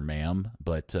 sir or ma'am,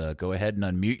 but go ahead and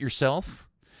unmute yourself,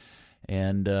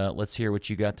 and let's hear what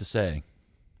you got to say.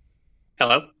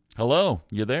 Hello. Hello,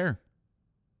 you there?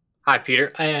 Hi,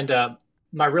 Peter. And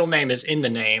my real name is in the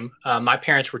name. My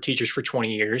parents were teachers for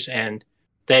 20 years, and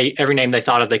every name they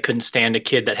thought of, they couldn't stand a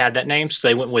kid that had that name, so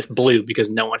they went with Blue because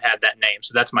no one had that name.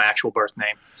 So that's my actual birth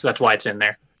name. So that's why it's in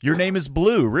there. Your name is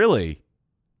Blue, really?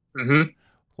 Mm-hmm.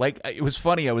 Like, it was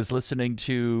funny. I was listening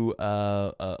to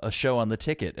a show on the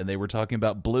ticket, and they were talking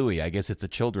about Bluey. I guess it's a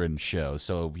children's show,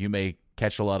 so you may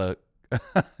catch a lot of.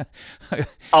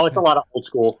 Oh, it's a lot of old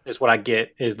school is what I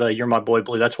get, is the "You're my boy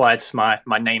Blue." That's why it's my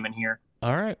name in here.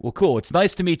 All right. Well, cool. It's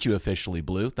nice to meet you officially,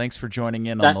 Blue. Thanks for joining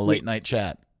in on the late night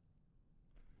chat.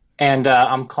 And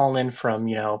I'm calling in from,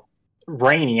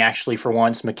 rainy, actually, for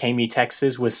once, McCamey,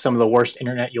 Texas, with some of the worst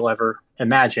internet you'll ever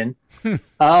imagine.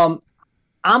 I'm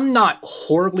not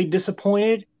horribly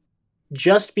disappointed,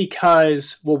 just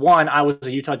because, well, one, I'm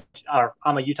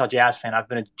a Utah Jazz fan. I've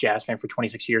been a Jazz fan for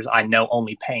 26 years. I know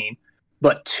only pain.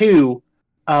 But two,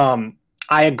 I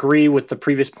agree with the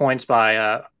previous points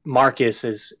by Marcus.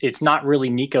 It's not really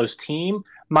Nico's team.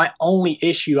 My only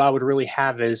issue I would really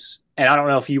have is, and I don't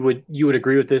know if you would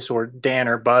agree with this, or Dan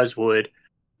or Buzz would,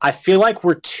 I feel like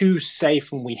we're too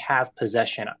safe when we have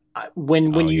possession.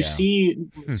 When you see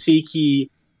Siki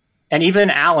and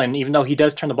even Allen, even though he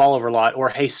does turn the ball over a lot,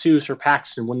 or Jesus or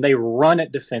Paxton, when they run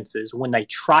at defenses, when they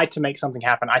try to make something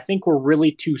happen, I think we're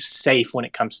really too safe when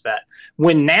it comes to that.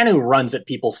 When Nanu runs at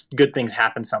people, good things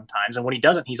happen sometimes, and when he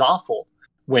doesn't, he's awful.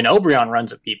 When Obrian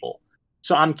runs at people.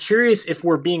 So I'm curious if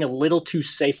we're being a little too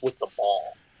safe with the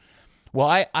ball.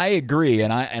 Well, I agree,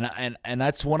 and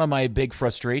that's one of my big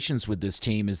frustrations with this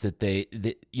team is that they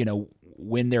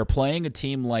when they're playing a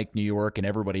team like New York and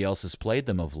everybody else has played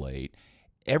them of late,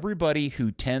 everybody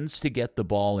who tends to get the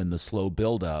ball in the slow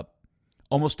buildup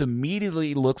almost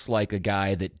immediately looks like a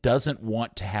guy that doesn't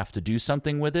want to have to do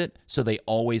something with it, so they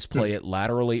always play it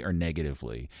laterally or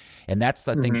negatively. And that's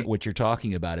the thing, what you're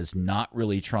talking about is not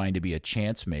really trying to be a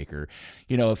chance maker.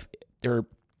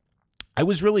 I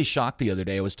was really shocked the other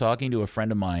day. I was talking to a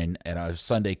friend of mine at a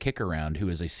Sunday kick-around who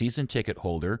is a season ticket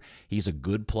holder. He's a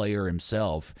good player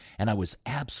himself, and I was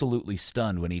absolutely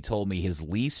stunned when he told me his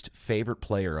least favorite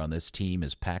player on this team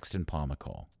is Paxton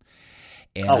Pomykal.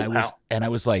 And I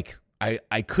was like,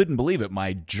 I couldn't believe it.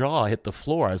 My jaw hit the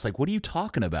floor. I was like, what are you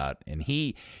talking about? And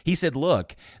he said,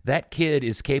 look, that kid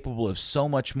is capable of so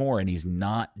much more, and he's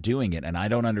not doing it, and I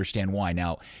don't understand why.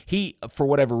 Now, he, for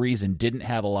whatever reason, didn't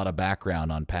have a lot of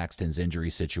background on Paxton's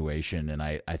injury situation, and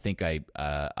I think I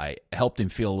helped him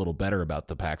feel a little better about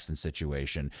the Paxton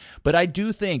situation. But I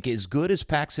do think, as good as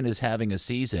Paxton is having a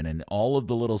season and all of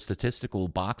the little statistical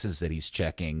boxes that he's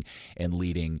checking and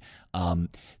leading,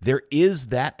 there is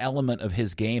that element of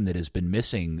his game that has been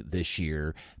missing this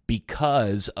year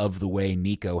because of the way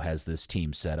Nico has this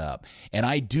team set up. And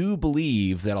I do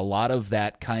believe that a lot of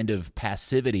that kind of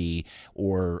passivity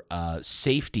or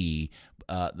safety,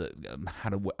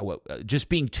 just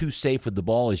being too safe with the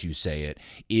ball, as you say it,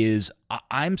 is,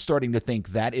 I'm starting to think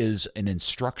that is an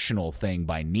instructional thing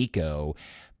by Nico,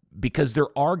 because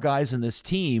there are guys in this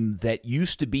team that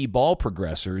used to be ball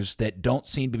progressors that don't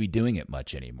seem to be doing it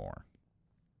much anymore.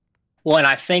 Well, and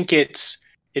I think it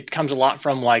comes a lot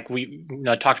from, like we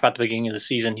talked about at the beginning of the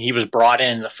season. He was brought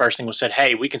in, and the first thing was said,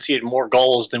 hey, we conceded more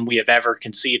goals than we have ever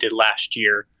conceded last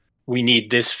year. We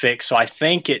need this fixed. So I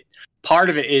think part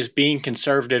of it is being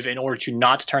conservative in order to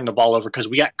not to turn the ball over, because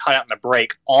we got cut out in the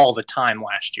break all the time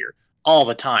last year. All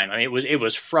the time. I mean, it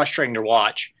was frustrating to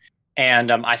watch.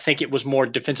 And I think it was more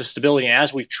defensive stability. And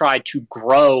as we've tried to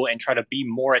grow and try to be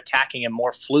more attacking and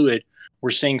more fluid,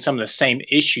 we're seeing some of the same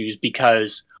issues,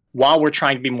 because while we're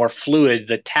trying to be more fluid,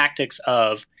 the tactics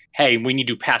of, hey, we need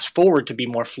to pass forward to be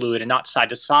more fluid and not side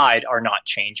to side are not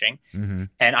changing. Mm-hmm.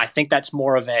 And I think that's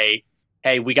more of a,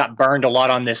 hey, we got burned a lot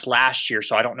on this last year,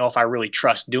 so I don't know if I really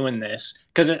trust doing this.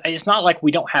 Because it's not like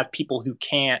we don't have people who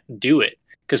can't do it,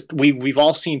 because we've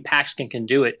all seen Paxton can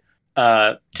do it.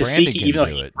 Tasiki, even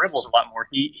though he dribbles a lot more,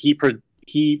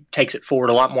 he takes it forward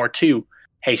a lot more too.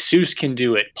 Jesus can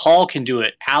do it. Paul can do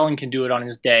it. Allen can do it on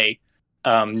his day.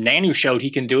 Nanu showed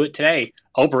he can do it today.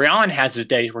 Obrian has his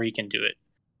days where he can do it.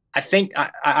 I think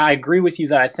I agree with you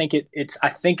that I think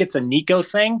it's a Nico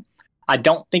thing. I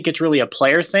don't think it's really a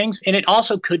player thing, and it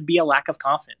also could be a lack of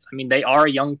confidence. I mean, they are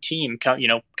a young team,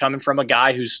 coming from a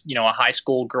guy who's a high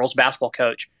school girls basketball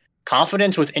coach.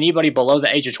 Confidence with anybody below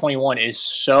the age of 21 is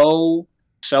so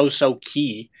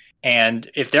key. And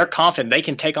if they're confident, they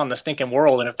can take on the stinking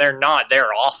world. And if they're not,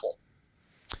 they're awful.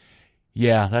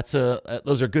 Yeah,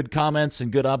 those are good comments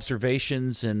and good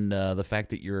observations, and the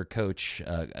fact that you're a coach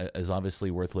is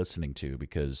obviously worth listening to,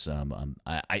 because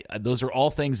those are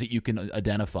all things that you can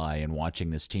identify in watching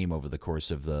this team over the course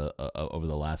of over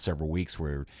the last several weeks,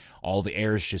 where all the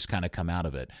airs just kind of come out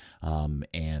of it,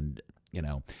 and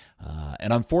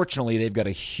unfortunately, they've got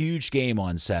a huge game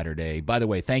on Saturday. By the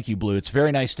way, thank you, Blue. It's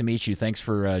very nice to meet you. Thanks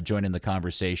for joining the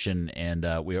conversation, and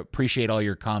we appreciate all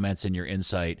your comments and your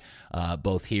insight,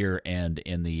 both here and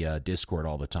in the Discord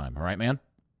all the time. All right, man?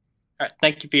 All right.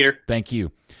 Thank you, Peter. Thank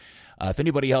you. If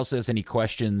anybody else has any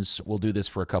questions, we'll do this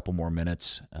for a couple more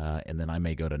minutes, and then I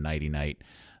may go to nighty-night.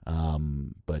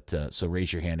 So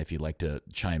raise your hand if you'd like to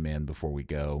chime in before we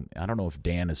go. I don't know if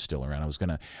Dan is still around.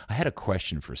 I had a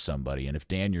question for somebody, and if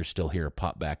Dan, you're still here,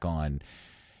 pop back on.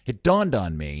 It dawned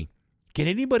on me, can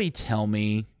anybody tell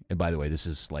me, and by the way, this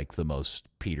is like the most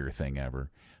Peter thing ever.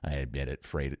 I admit it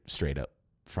straight up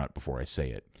front before I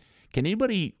say it. Can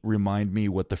anybody remind me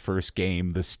what the first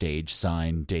game the stage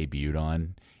sign debuted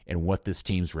on, and what this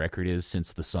team's record is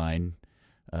since the sign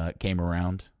came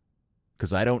around?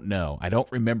 Because I don't know. I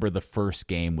don't remember the first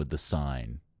game with the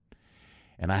sign.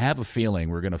 And I have a feeling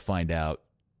we're going to find out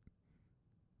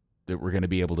that we're going to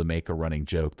be able to make a running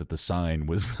joke that the sign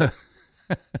was the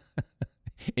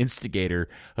instigator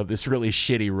of this really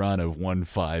shitty run of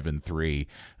 1-5-3.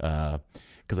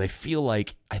 Because I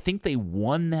think they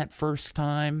won that first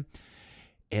time,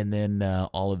 and then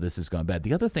all of this has gone bad.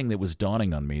 The other thing that was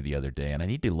dawning on me the other day, and I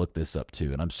need to look this up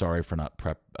too, and I'm sorry for not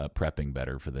prepping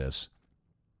better for this,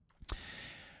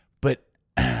 but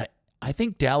I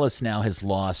think Dallas now has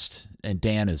lost, and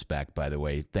Dan is back, by the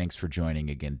way. Thanks for joining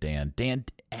again, Dan. Dan,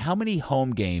 how many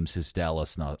home games has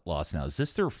Dallas not lost now? Is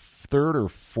this their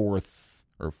fourth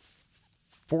or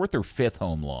fifth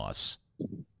home loss?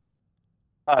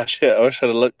 Ah, shit. I wish I'd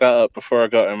have looked that up before I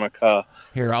got in my car.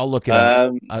 Here, I'll look it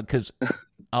up, because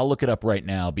I'll look it up right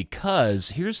now, because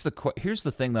here's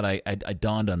the thing that I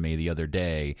dawned on me the other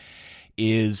day.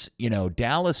 Is,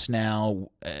 Dallas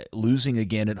now losing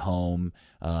again at home,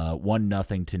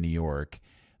 1-0 to New York.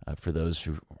 For those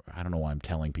who, I don't know why I'm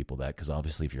telling people that, because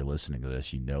obviously if you're listening to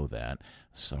this, you know that.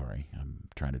 Sorry, I'm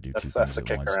trying to do two things at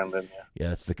once.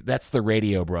 Yeah, that's the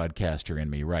radio broadcaster in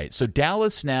me, right? So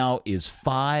Dallas now is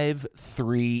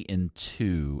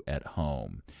 5-3-2 at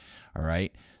home. All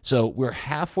right, so we're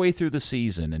halfway through the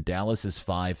season, and Dallas is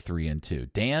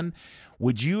 5-3-2. Dan,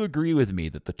 would you agree with me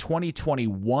that the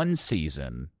 2021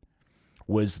 season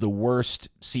was the worst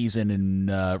season in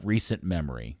recent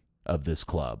memory of this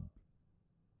club?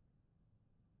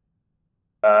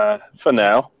 For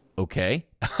now. Okay.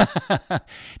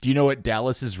 Do you know what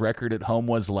Dallas's record at home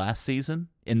was last season?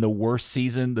 In the worst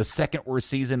season, the second worst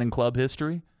season in club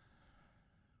history?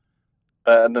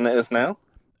 Better than it is now?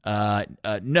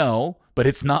 No, but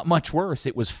it's not much worse.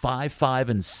 It was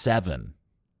 5-5-7.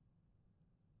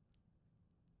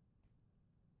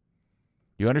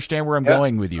 You understand where I'm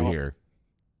going with you here?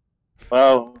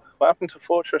 Well, what happened to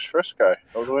Fortress Frisco?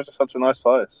 It was always such a nice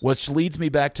place. Which leads me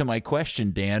back to my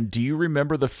question, Dan. Do you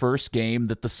remember the first game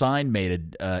that the sign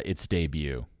made its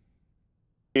debut?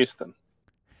 Houston.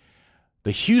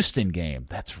 The Houston game.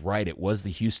 That's right. It was the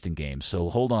Houston game. So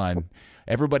hold on.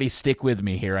 Everybody stick with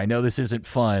me here. I know this isn't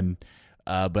fun,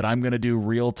 but I'm going to do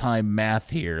real-time math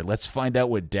here. Let's find out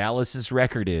what Dallas's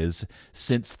record is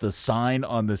since the sign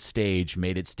on the stage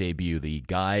made its debut. The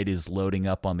guide is loading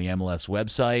up on the MLS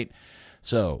website.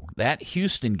 So that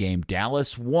Houston game,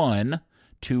 Dallas won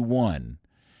 2-1.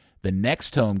 The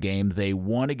next home game, they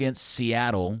won against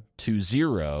Seattle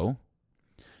 2-0.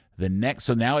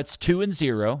 So now it's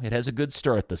 2-0. It has a good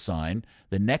start, the sign.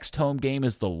 The next home game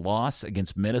is the loss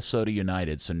against Minnesota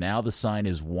United. So now the sign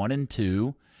is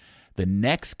 1-2. The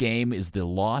next game is the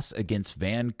loss against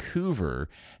Vancouver.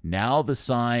 Now the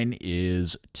sign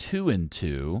is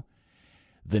 2-2.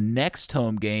 The next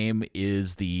home game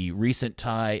is the recent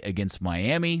tie against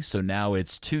Miami. So now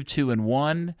it's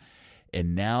 2-1.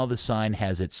 And now the sign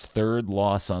has its third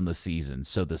loss on the season.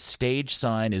 So the stage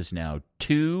sign is now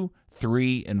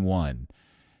 2-3-1.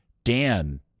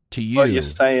 Dan, to you. What you're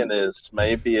saying is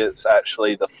maybe it's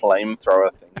actually the flamethrower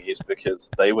thingies, because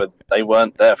they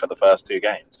weren't there for the first two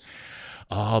games.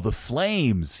 Oh, the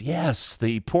Flames. Yes,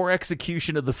 the poor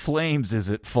execution of the Flames is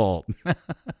at fault.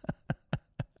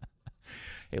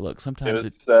 Hey, look, sometimes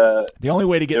the only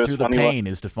way to get through the pain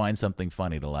is to find something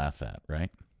funny to laugh at,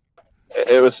 right?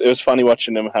 It was funny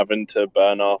watching them having to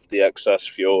burn off the excess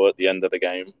fuel at the end of the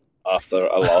game after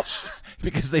a loss.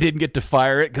 Because they didn't get to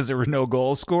fire it because there were no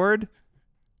goals scored?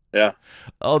 Yeah.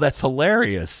 Oh, that's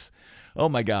hilarious. Oh,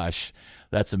 my gosh.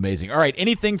 That's amazing. All right,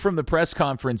 anything from the press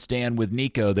conference, Dan, with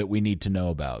Nico that we need to know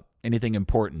about? Anything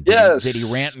important? Yes. Did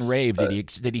he rant and rave?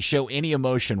 Did he show any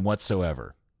emotion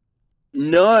whatsoever?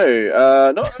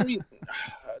 No, not. I mean,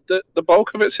 the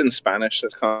bulk of it's in Spanish.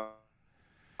 It's kind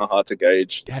of hard to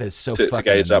gauge. That is so to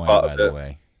fucking gauge that annoying, part by of the it.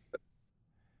 way.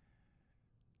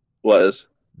 What is?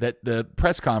 That the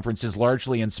press conference is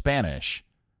largely in Spanish.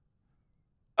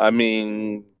 I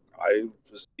mean, I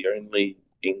was the only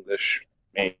English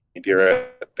media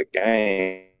at the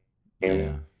game.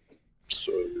 Yeah.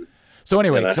 So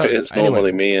anyway, you know, it's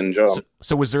normally me and John.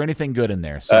 So was there anything good in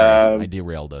there? Sorry, I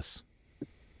derailed us.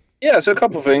 Yeah, so a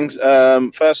couple of things.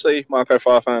 Firstly, Marco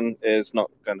Farfan is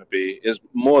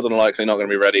more than likely not going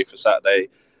to be ready for Saturday.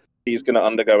 He's going to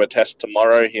undergo a test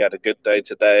tomorrow. He had a good day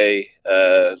today,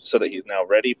 so that he's now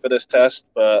ready for this test.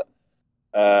 But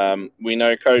we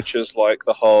know coaches like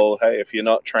the whole, hey, if you're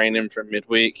not training for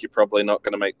midweek, you're probably not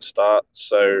going to make the start.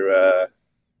 So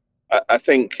I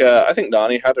think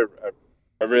Nani had a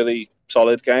really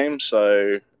solid game.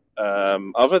 So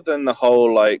other than the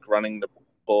whole like running the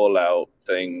ball out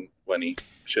thing when he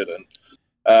shouldn't,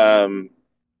 so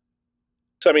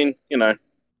I mean, you know,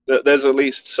 there's at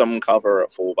least some cover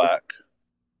at fullback.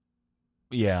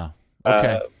 Yeah.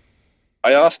 Okay.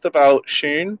 I asked about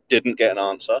Shun, didn't get an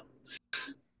answer.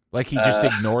 Like he just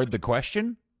ignored the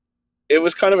question? It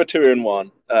was kind of a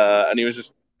 2-in-1, and he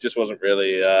was just wasn't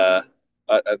really. I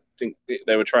think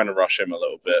they were trying to rush him a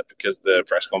little bit because the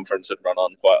press conference had run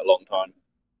on quite a long time.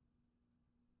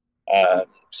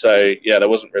 So yeah, there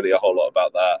wasn't really a whole lot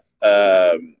about that.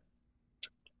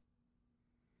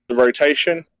 The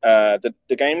rotation, the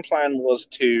game plan was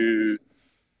to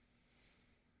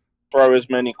throw as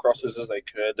many crosses as they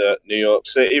could at New York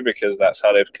City because that's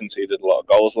how they've conceded a lot of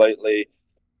goals lately.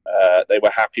 They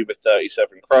were happy with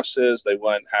 37 crosses. They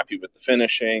weren't happy with the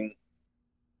finishing.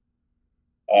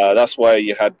 That's why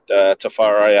you had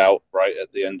Tafari out right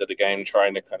at the end of the game,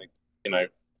 trying to kind of, you know,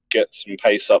 get some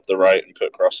pace up the right and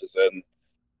put crosses in,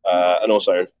 and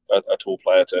also a tall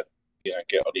player to, you know,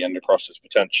 get on the end of crosses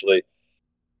potentially.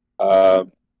 I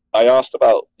asked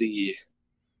about the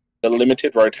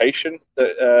limited rotation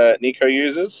that Nico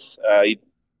uses. He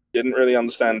didn't really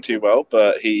understand too well,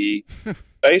 but he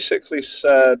basically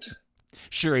said,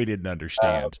 "Sure, he didn't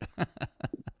understand."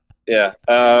 Yeah.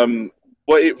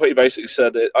 What he basically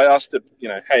said, I asked him, you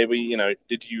know, hey,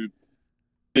 did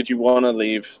you want to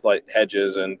leave like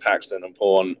Hedges and Paxton and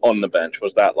Pawn on the bench?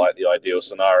 Was that like the ideal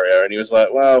scenario? And he was like,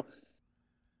 well,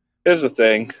 here's the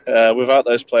thing. Without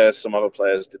those players, some other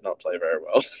players did not play very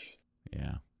well.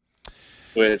 Yeah.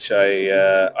 Which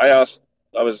I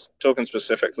was talking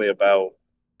specifically about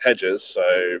Hedges,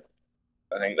 so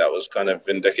I think that was kind of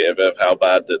indicative of how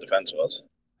bad the defense was.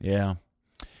 Yeah.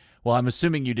 Well, I'm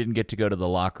assuming you didn't get to go to the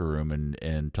locker room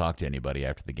and talk to anybody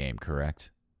after the game, correct?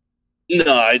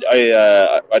 No, I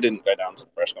didn't go down to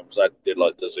the press conference. I did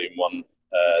like the Zoom one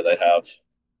they have.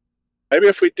 Maybe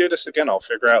if we do this again, I'll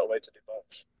figure out a way to do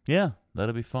both. Yeah,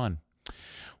 that'll be fun.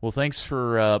 Well, thanks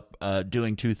for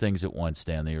doing two things at once,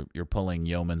 Stanley. You're pulling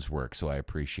yeoman's work, so I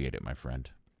appreciate it, my friend.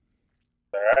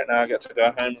 All right, now I get to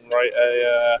go home and write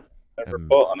a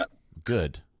report on it.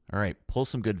 Good. All right, pull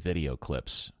some good video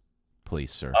clips,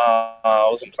 please, sir. I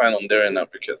wasn't planning on doing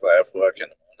that because I have work in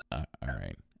the morning. All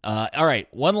right. All right,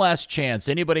 one last chance.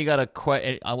 Anybody got a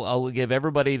question? I'll give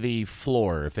everybody the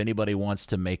floor. If anybody wants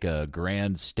to make a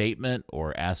grand statement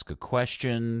or ask a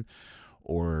question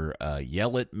or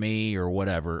yell at me or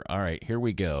whatever. All right, here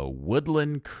we go.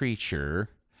 Woodland Creature,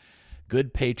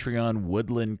 good Patreon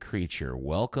Woodland Creature.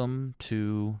 Welcome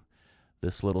to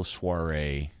this little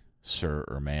soiree, sir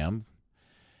or ma'am.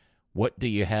 What do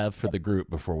you have for the group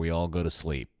before we all go to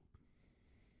sleep?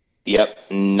 Yep,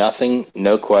 nothing,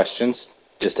 no questions.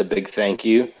 Just a big thank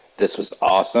you. This was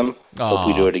awesome. Hope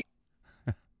we do it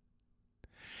again.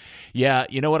 Yeah,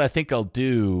 you know what I think I'll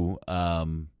do,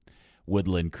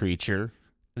 Woodland Creature?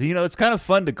 You know, it's kind of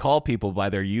fun to call people by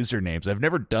their usernames. I've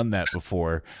never done that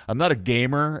before. I'm not a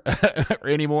gamer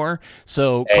anymore,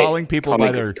 so calling people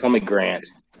by their... Call me Grant.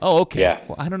 Oh, okay. Yeah.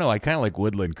 Well, I don't know. I kind of like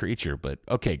Woodland Creature, but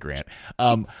okay, Grant.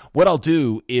 What I'll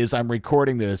do is I'm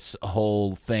recording this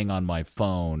whole thing on my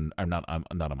phone. I'm not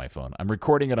on my phone. I'm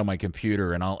recording it on my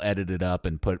computer, and I'll edit it up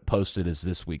and post it as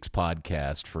this week's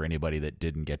podcast for anybody that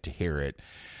didn't get to hear it,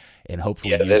 and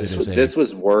hopefully use it as this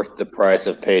was worth the price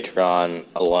of Patreon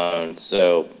alone.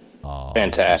 So Oh,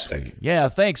 fantastic. Yeah,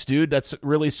 thanks, dude. That's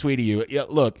really sweet of you. Yeah,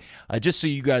 look, just so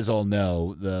you guys all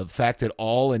know, the fact that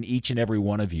all and each and every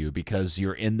one of you, because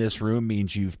you're in this room,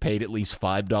 means you've paid at least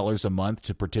 $5 a month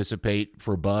to participate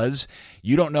for Buzz.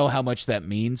 You don't know how much that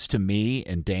means to me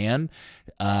and Dan,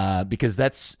 because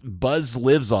Buzz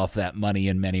lives off that money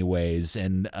in many ways,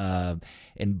 and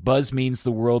Buzz means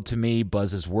the world to me.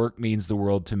 Buzz's work means the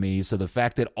world to me. So the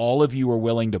fact that all of you are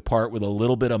willing to part with a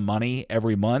little bit of money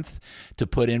every month to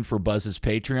put in for Buzz's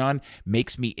Patreon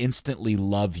makes me instantly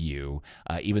love you,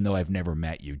 even though I've never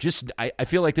met you. I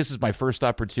feel like this is my first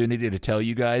opportunity to tell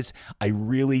you guys I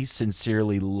really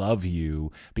sincerely love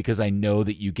you, because I know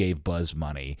that you gave Buzz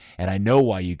money, and I know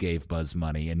why you gave Buzz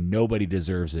money, and nobody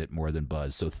deserves it more than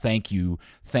Buzz. So thank you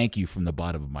from the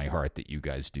bottom of my heart that you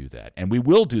guys do that. And we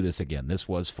will do this again. This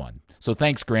was fun. So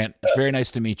thanks, Grant. It's very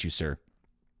nice to meet you, sir.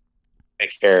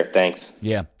 Take care. Thanks.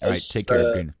 Yeah. All right. Take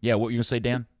care, Grant. Yeah. What were you gonna say,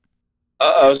 Dan?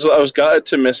 I was gutted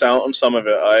to miss out on some of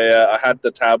it. I had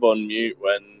the tab on mute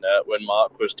when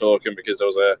Mark was talking, because there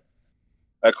was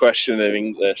a question in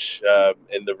English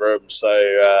in the room. So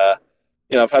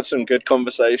I've had some good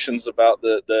conversations about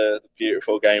the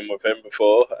beautiful game with him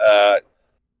before. I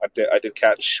did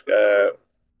catch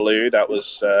Blue. That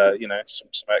was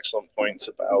some excellent points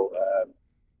about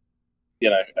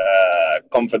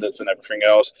confidence and everything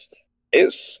else.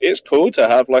 It's cool to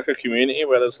have like a community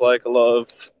where there's like a lot of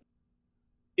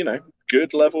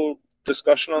good level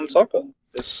discussion on soccer.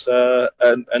 It's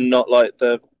and not like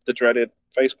the dreaded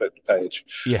Facebook page.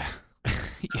 Yeah.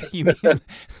 You mean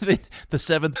the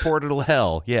seventh portal to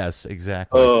hell? Yes,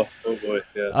 exactly. Oh boy,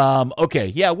 yeah. Okay,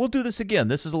 yeah, we'll do this again.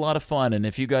 This is a lot of fun, and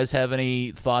if you guys have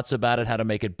any thoughts about it, how to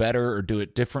make it better or do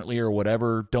it differently or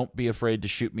whatever, don't be afraid to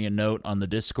shoot me a note on the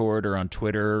Discord or on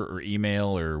Twitter or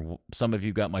email, or some of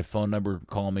you got my phone number.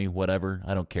 Call me, whatever.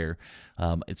 I don't care.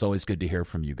 It's always good to hear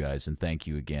from you guys, and thank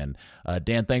you again.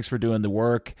 Dan, thanks for doing the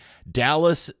work.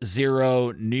 Dallas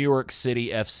 0, New York City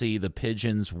FC. The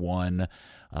Pigeons won.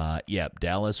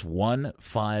 Dallas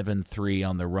 1-5-3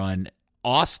 on the run.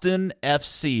 Austin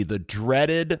FC, the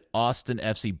dreaded Austin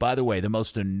FC. By the way, the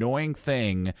most annoying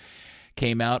thing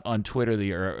came out on Twitter,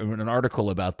 an article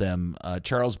about them,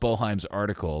 Charles Boheim's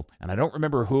article, and I don't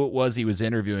remember who it was he was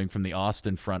interviewing from the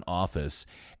Austin front office,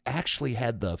 actually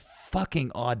had the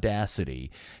fucking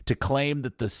audacity to claim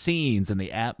that the scenes and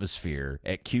the atmosphere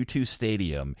at Q2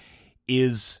 Stadium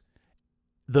is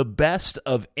the best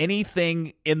of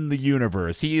anything in the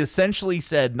universe. He essentially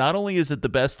said, not only is it the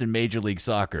best in Major League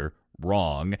Soccer,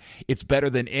 wrong, it's better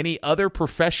than any other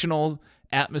professional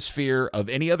atmosphere of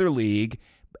any other league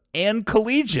and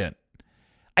collegiate.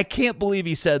 I can't believe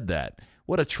he said that.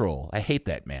 What a troll. I hate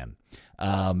that man.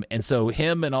 And so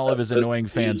him and all of his annoying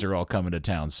fans are all coming to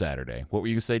town Saturday. What were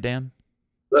you going to say, Dan?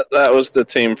 That was the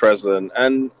team president.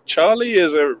 And Charlie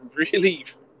is a really,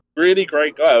 really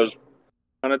great guy. I was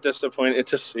kind of disappointed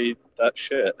to see that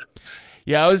shit.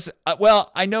 Yeah, I was.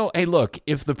 Well, I know. Hey, look,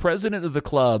 if the president of the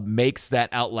club makes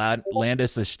that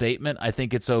outlandish a statement, I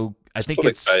think it's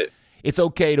it's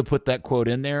okay to put that quote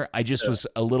in there. I just was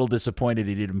a little disappointed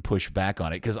he didn't push back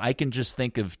on it, because I can just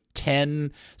think of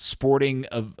 10 sporting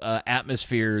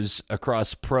atmospheres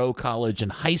across pro, college,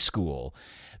 and high school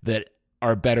that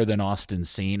are better than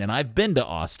Austin's scene. And I've been to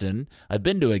Austin. I've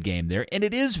been to a game there, and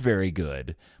it is very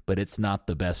good, but it's not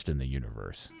the best in the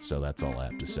universe. So that's all I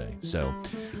have to say. So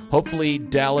hopefully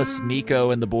Dallas,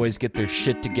 Nico, and the boys get their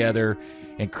shit together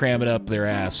and cram it up their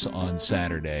ass on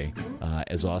Saturday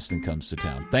as Austin comes to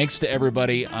town. Thanks to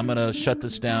everybody. I'm going to shut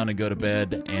this down and go to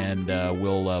bed, and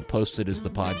we'll post it as the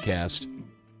podcast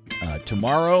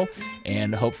tomorrow,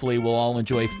 and hopefully we'll all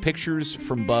enjoy pictures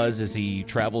from Buzz as he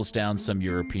travels down some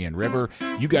European river.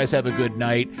 You guys have a good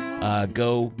night.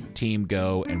 Go, team,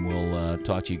 go, and we'll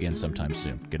talk to you again sometime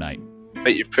soon. Good night.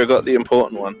 But you forgot the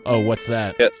important one. Oh, what's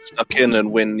that? Get stuck in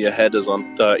and win your headers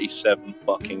on 37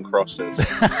 fucking crosses.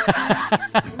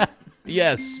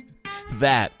 Yes,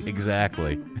 that,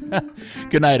 exactly.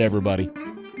 Good night, everybody.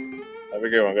 Have a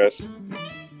good one, guys.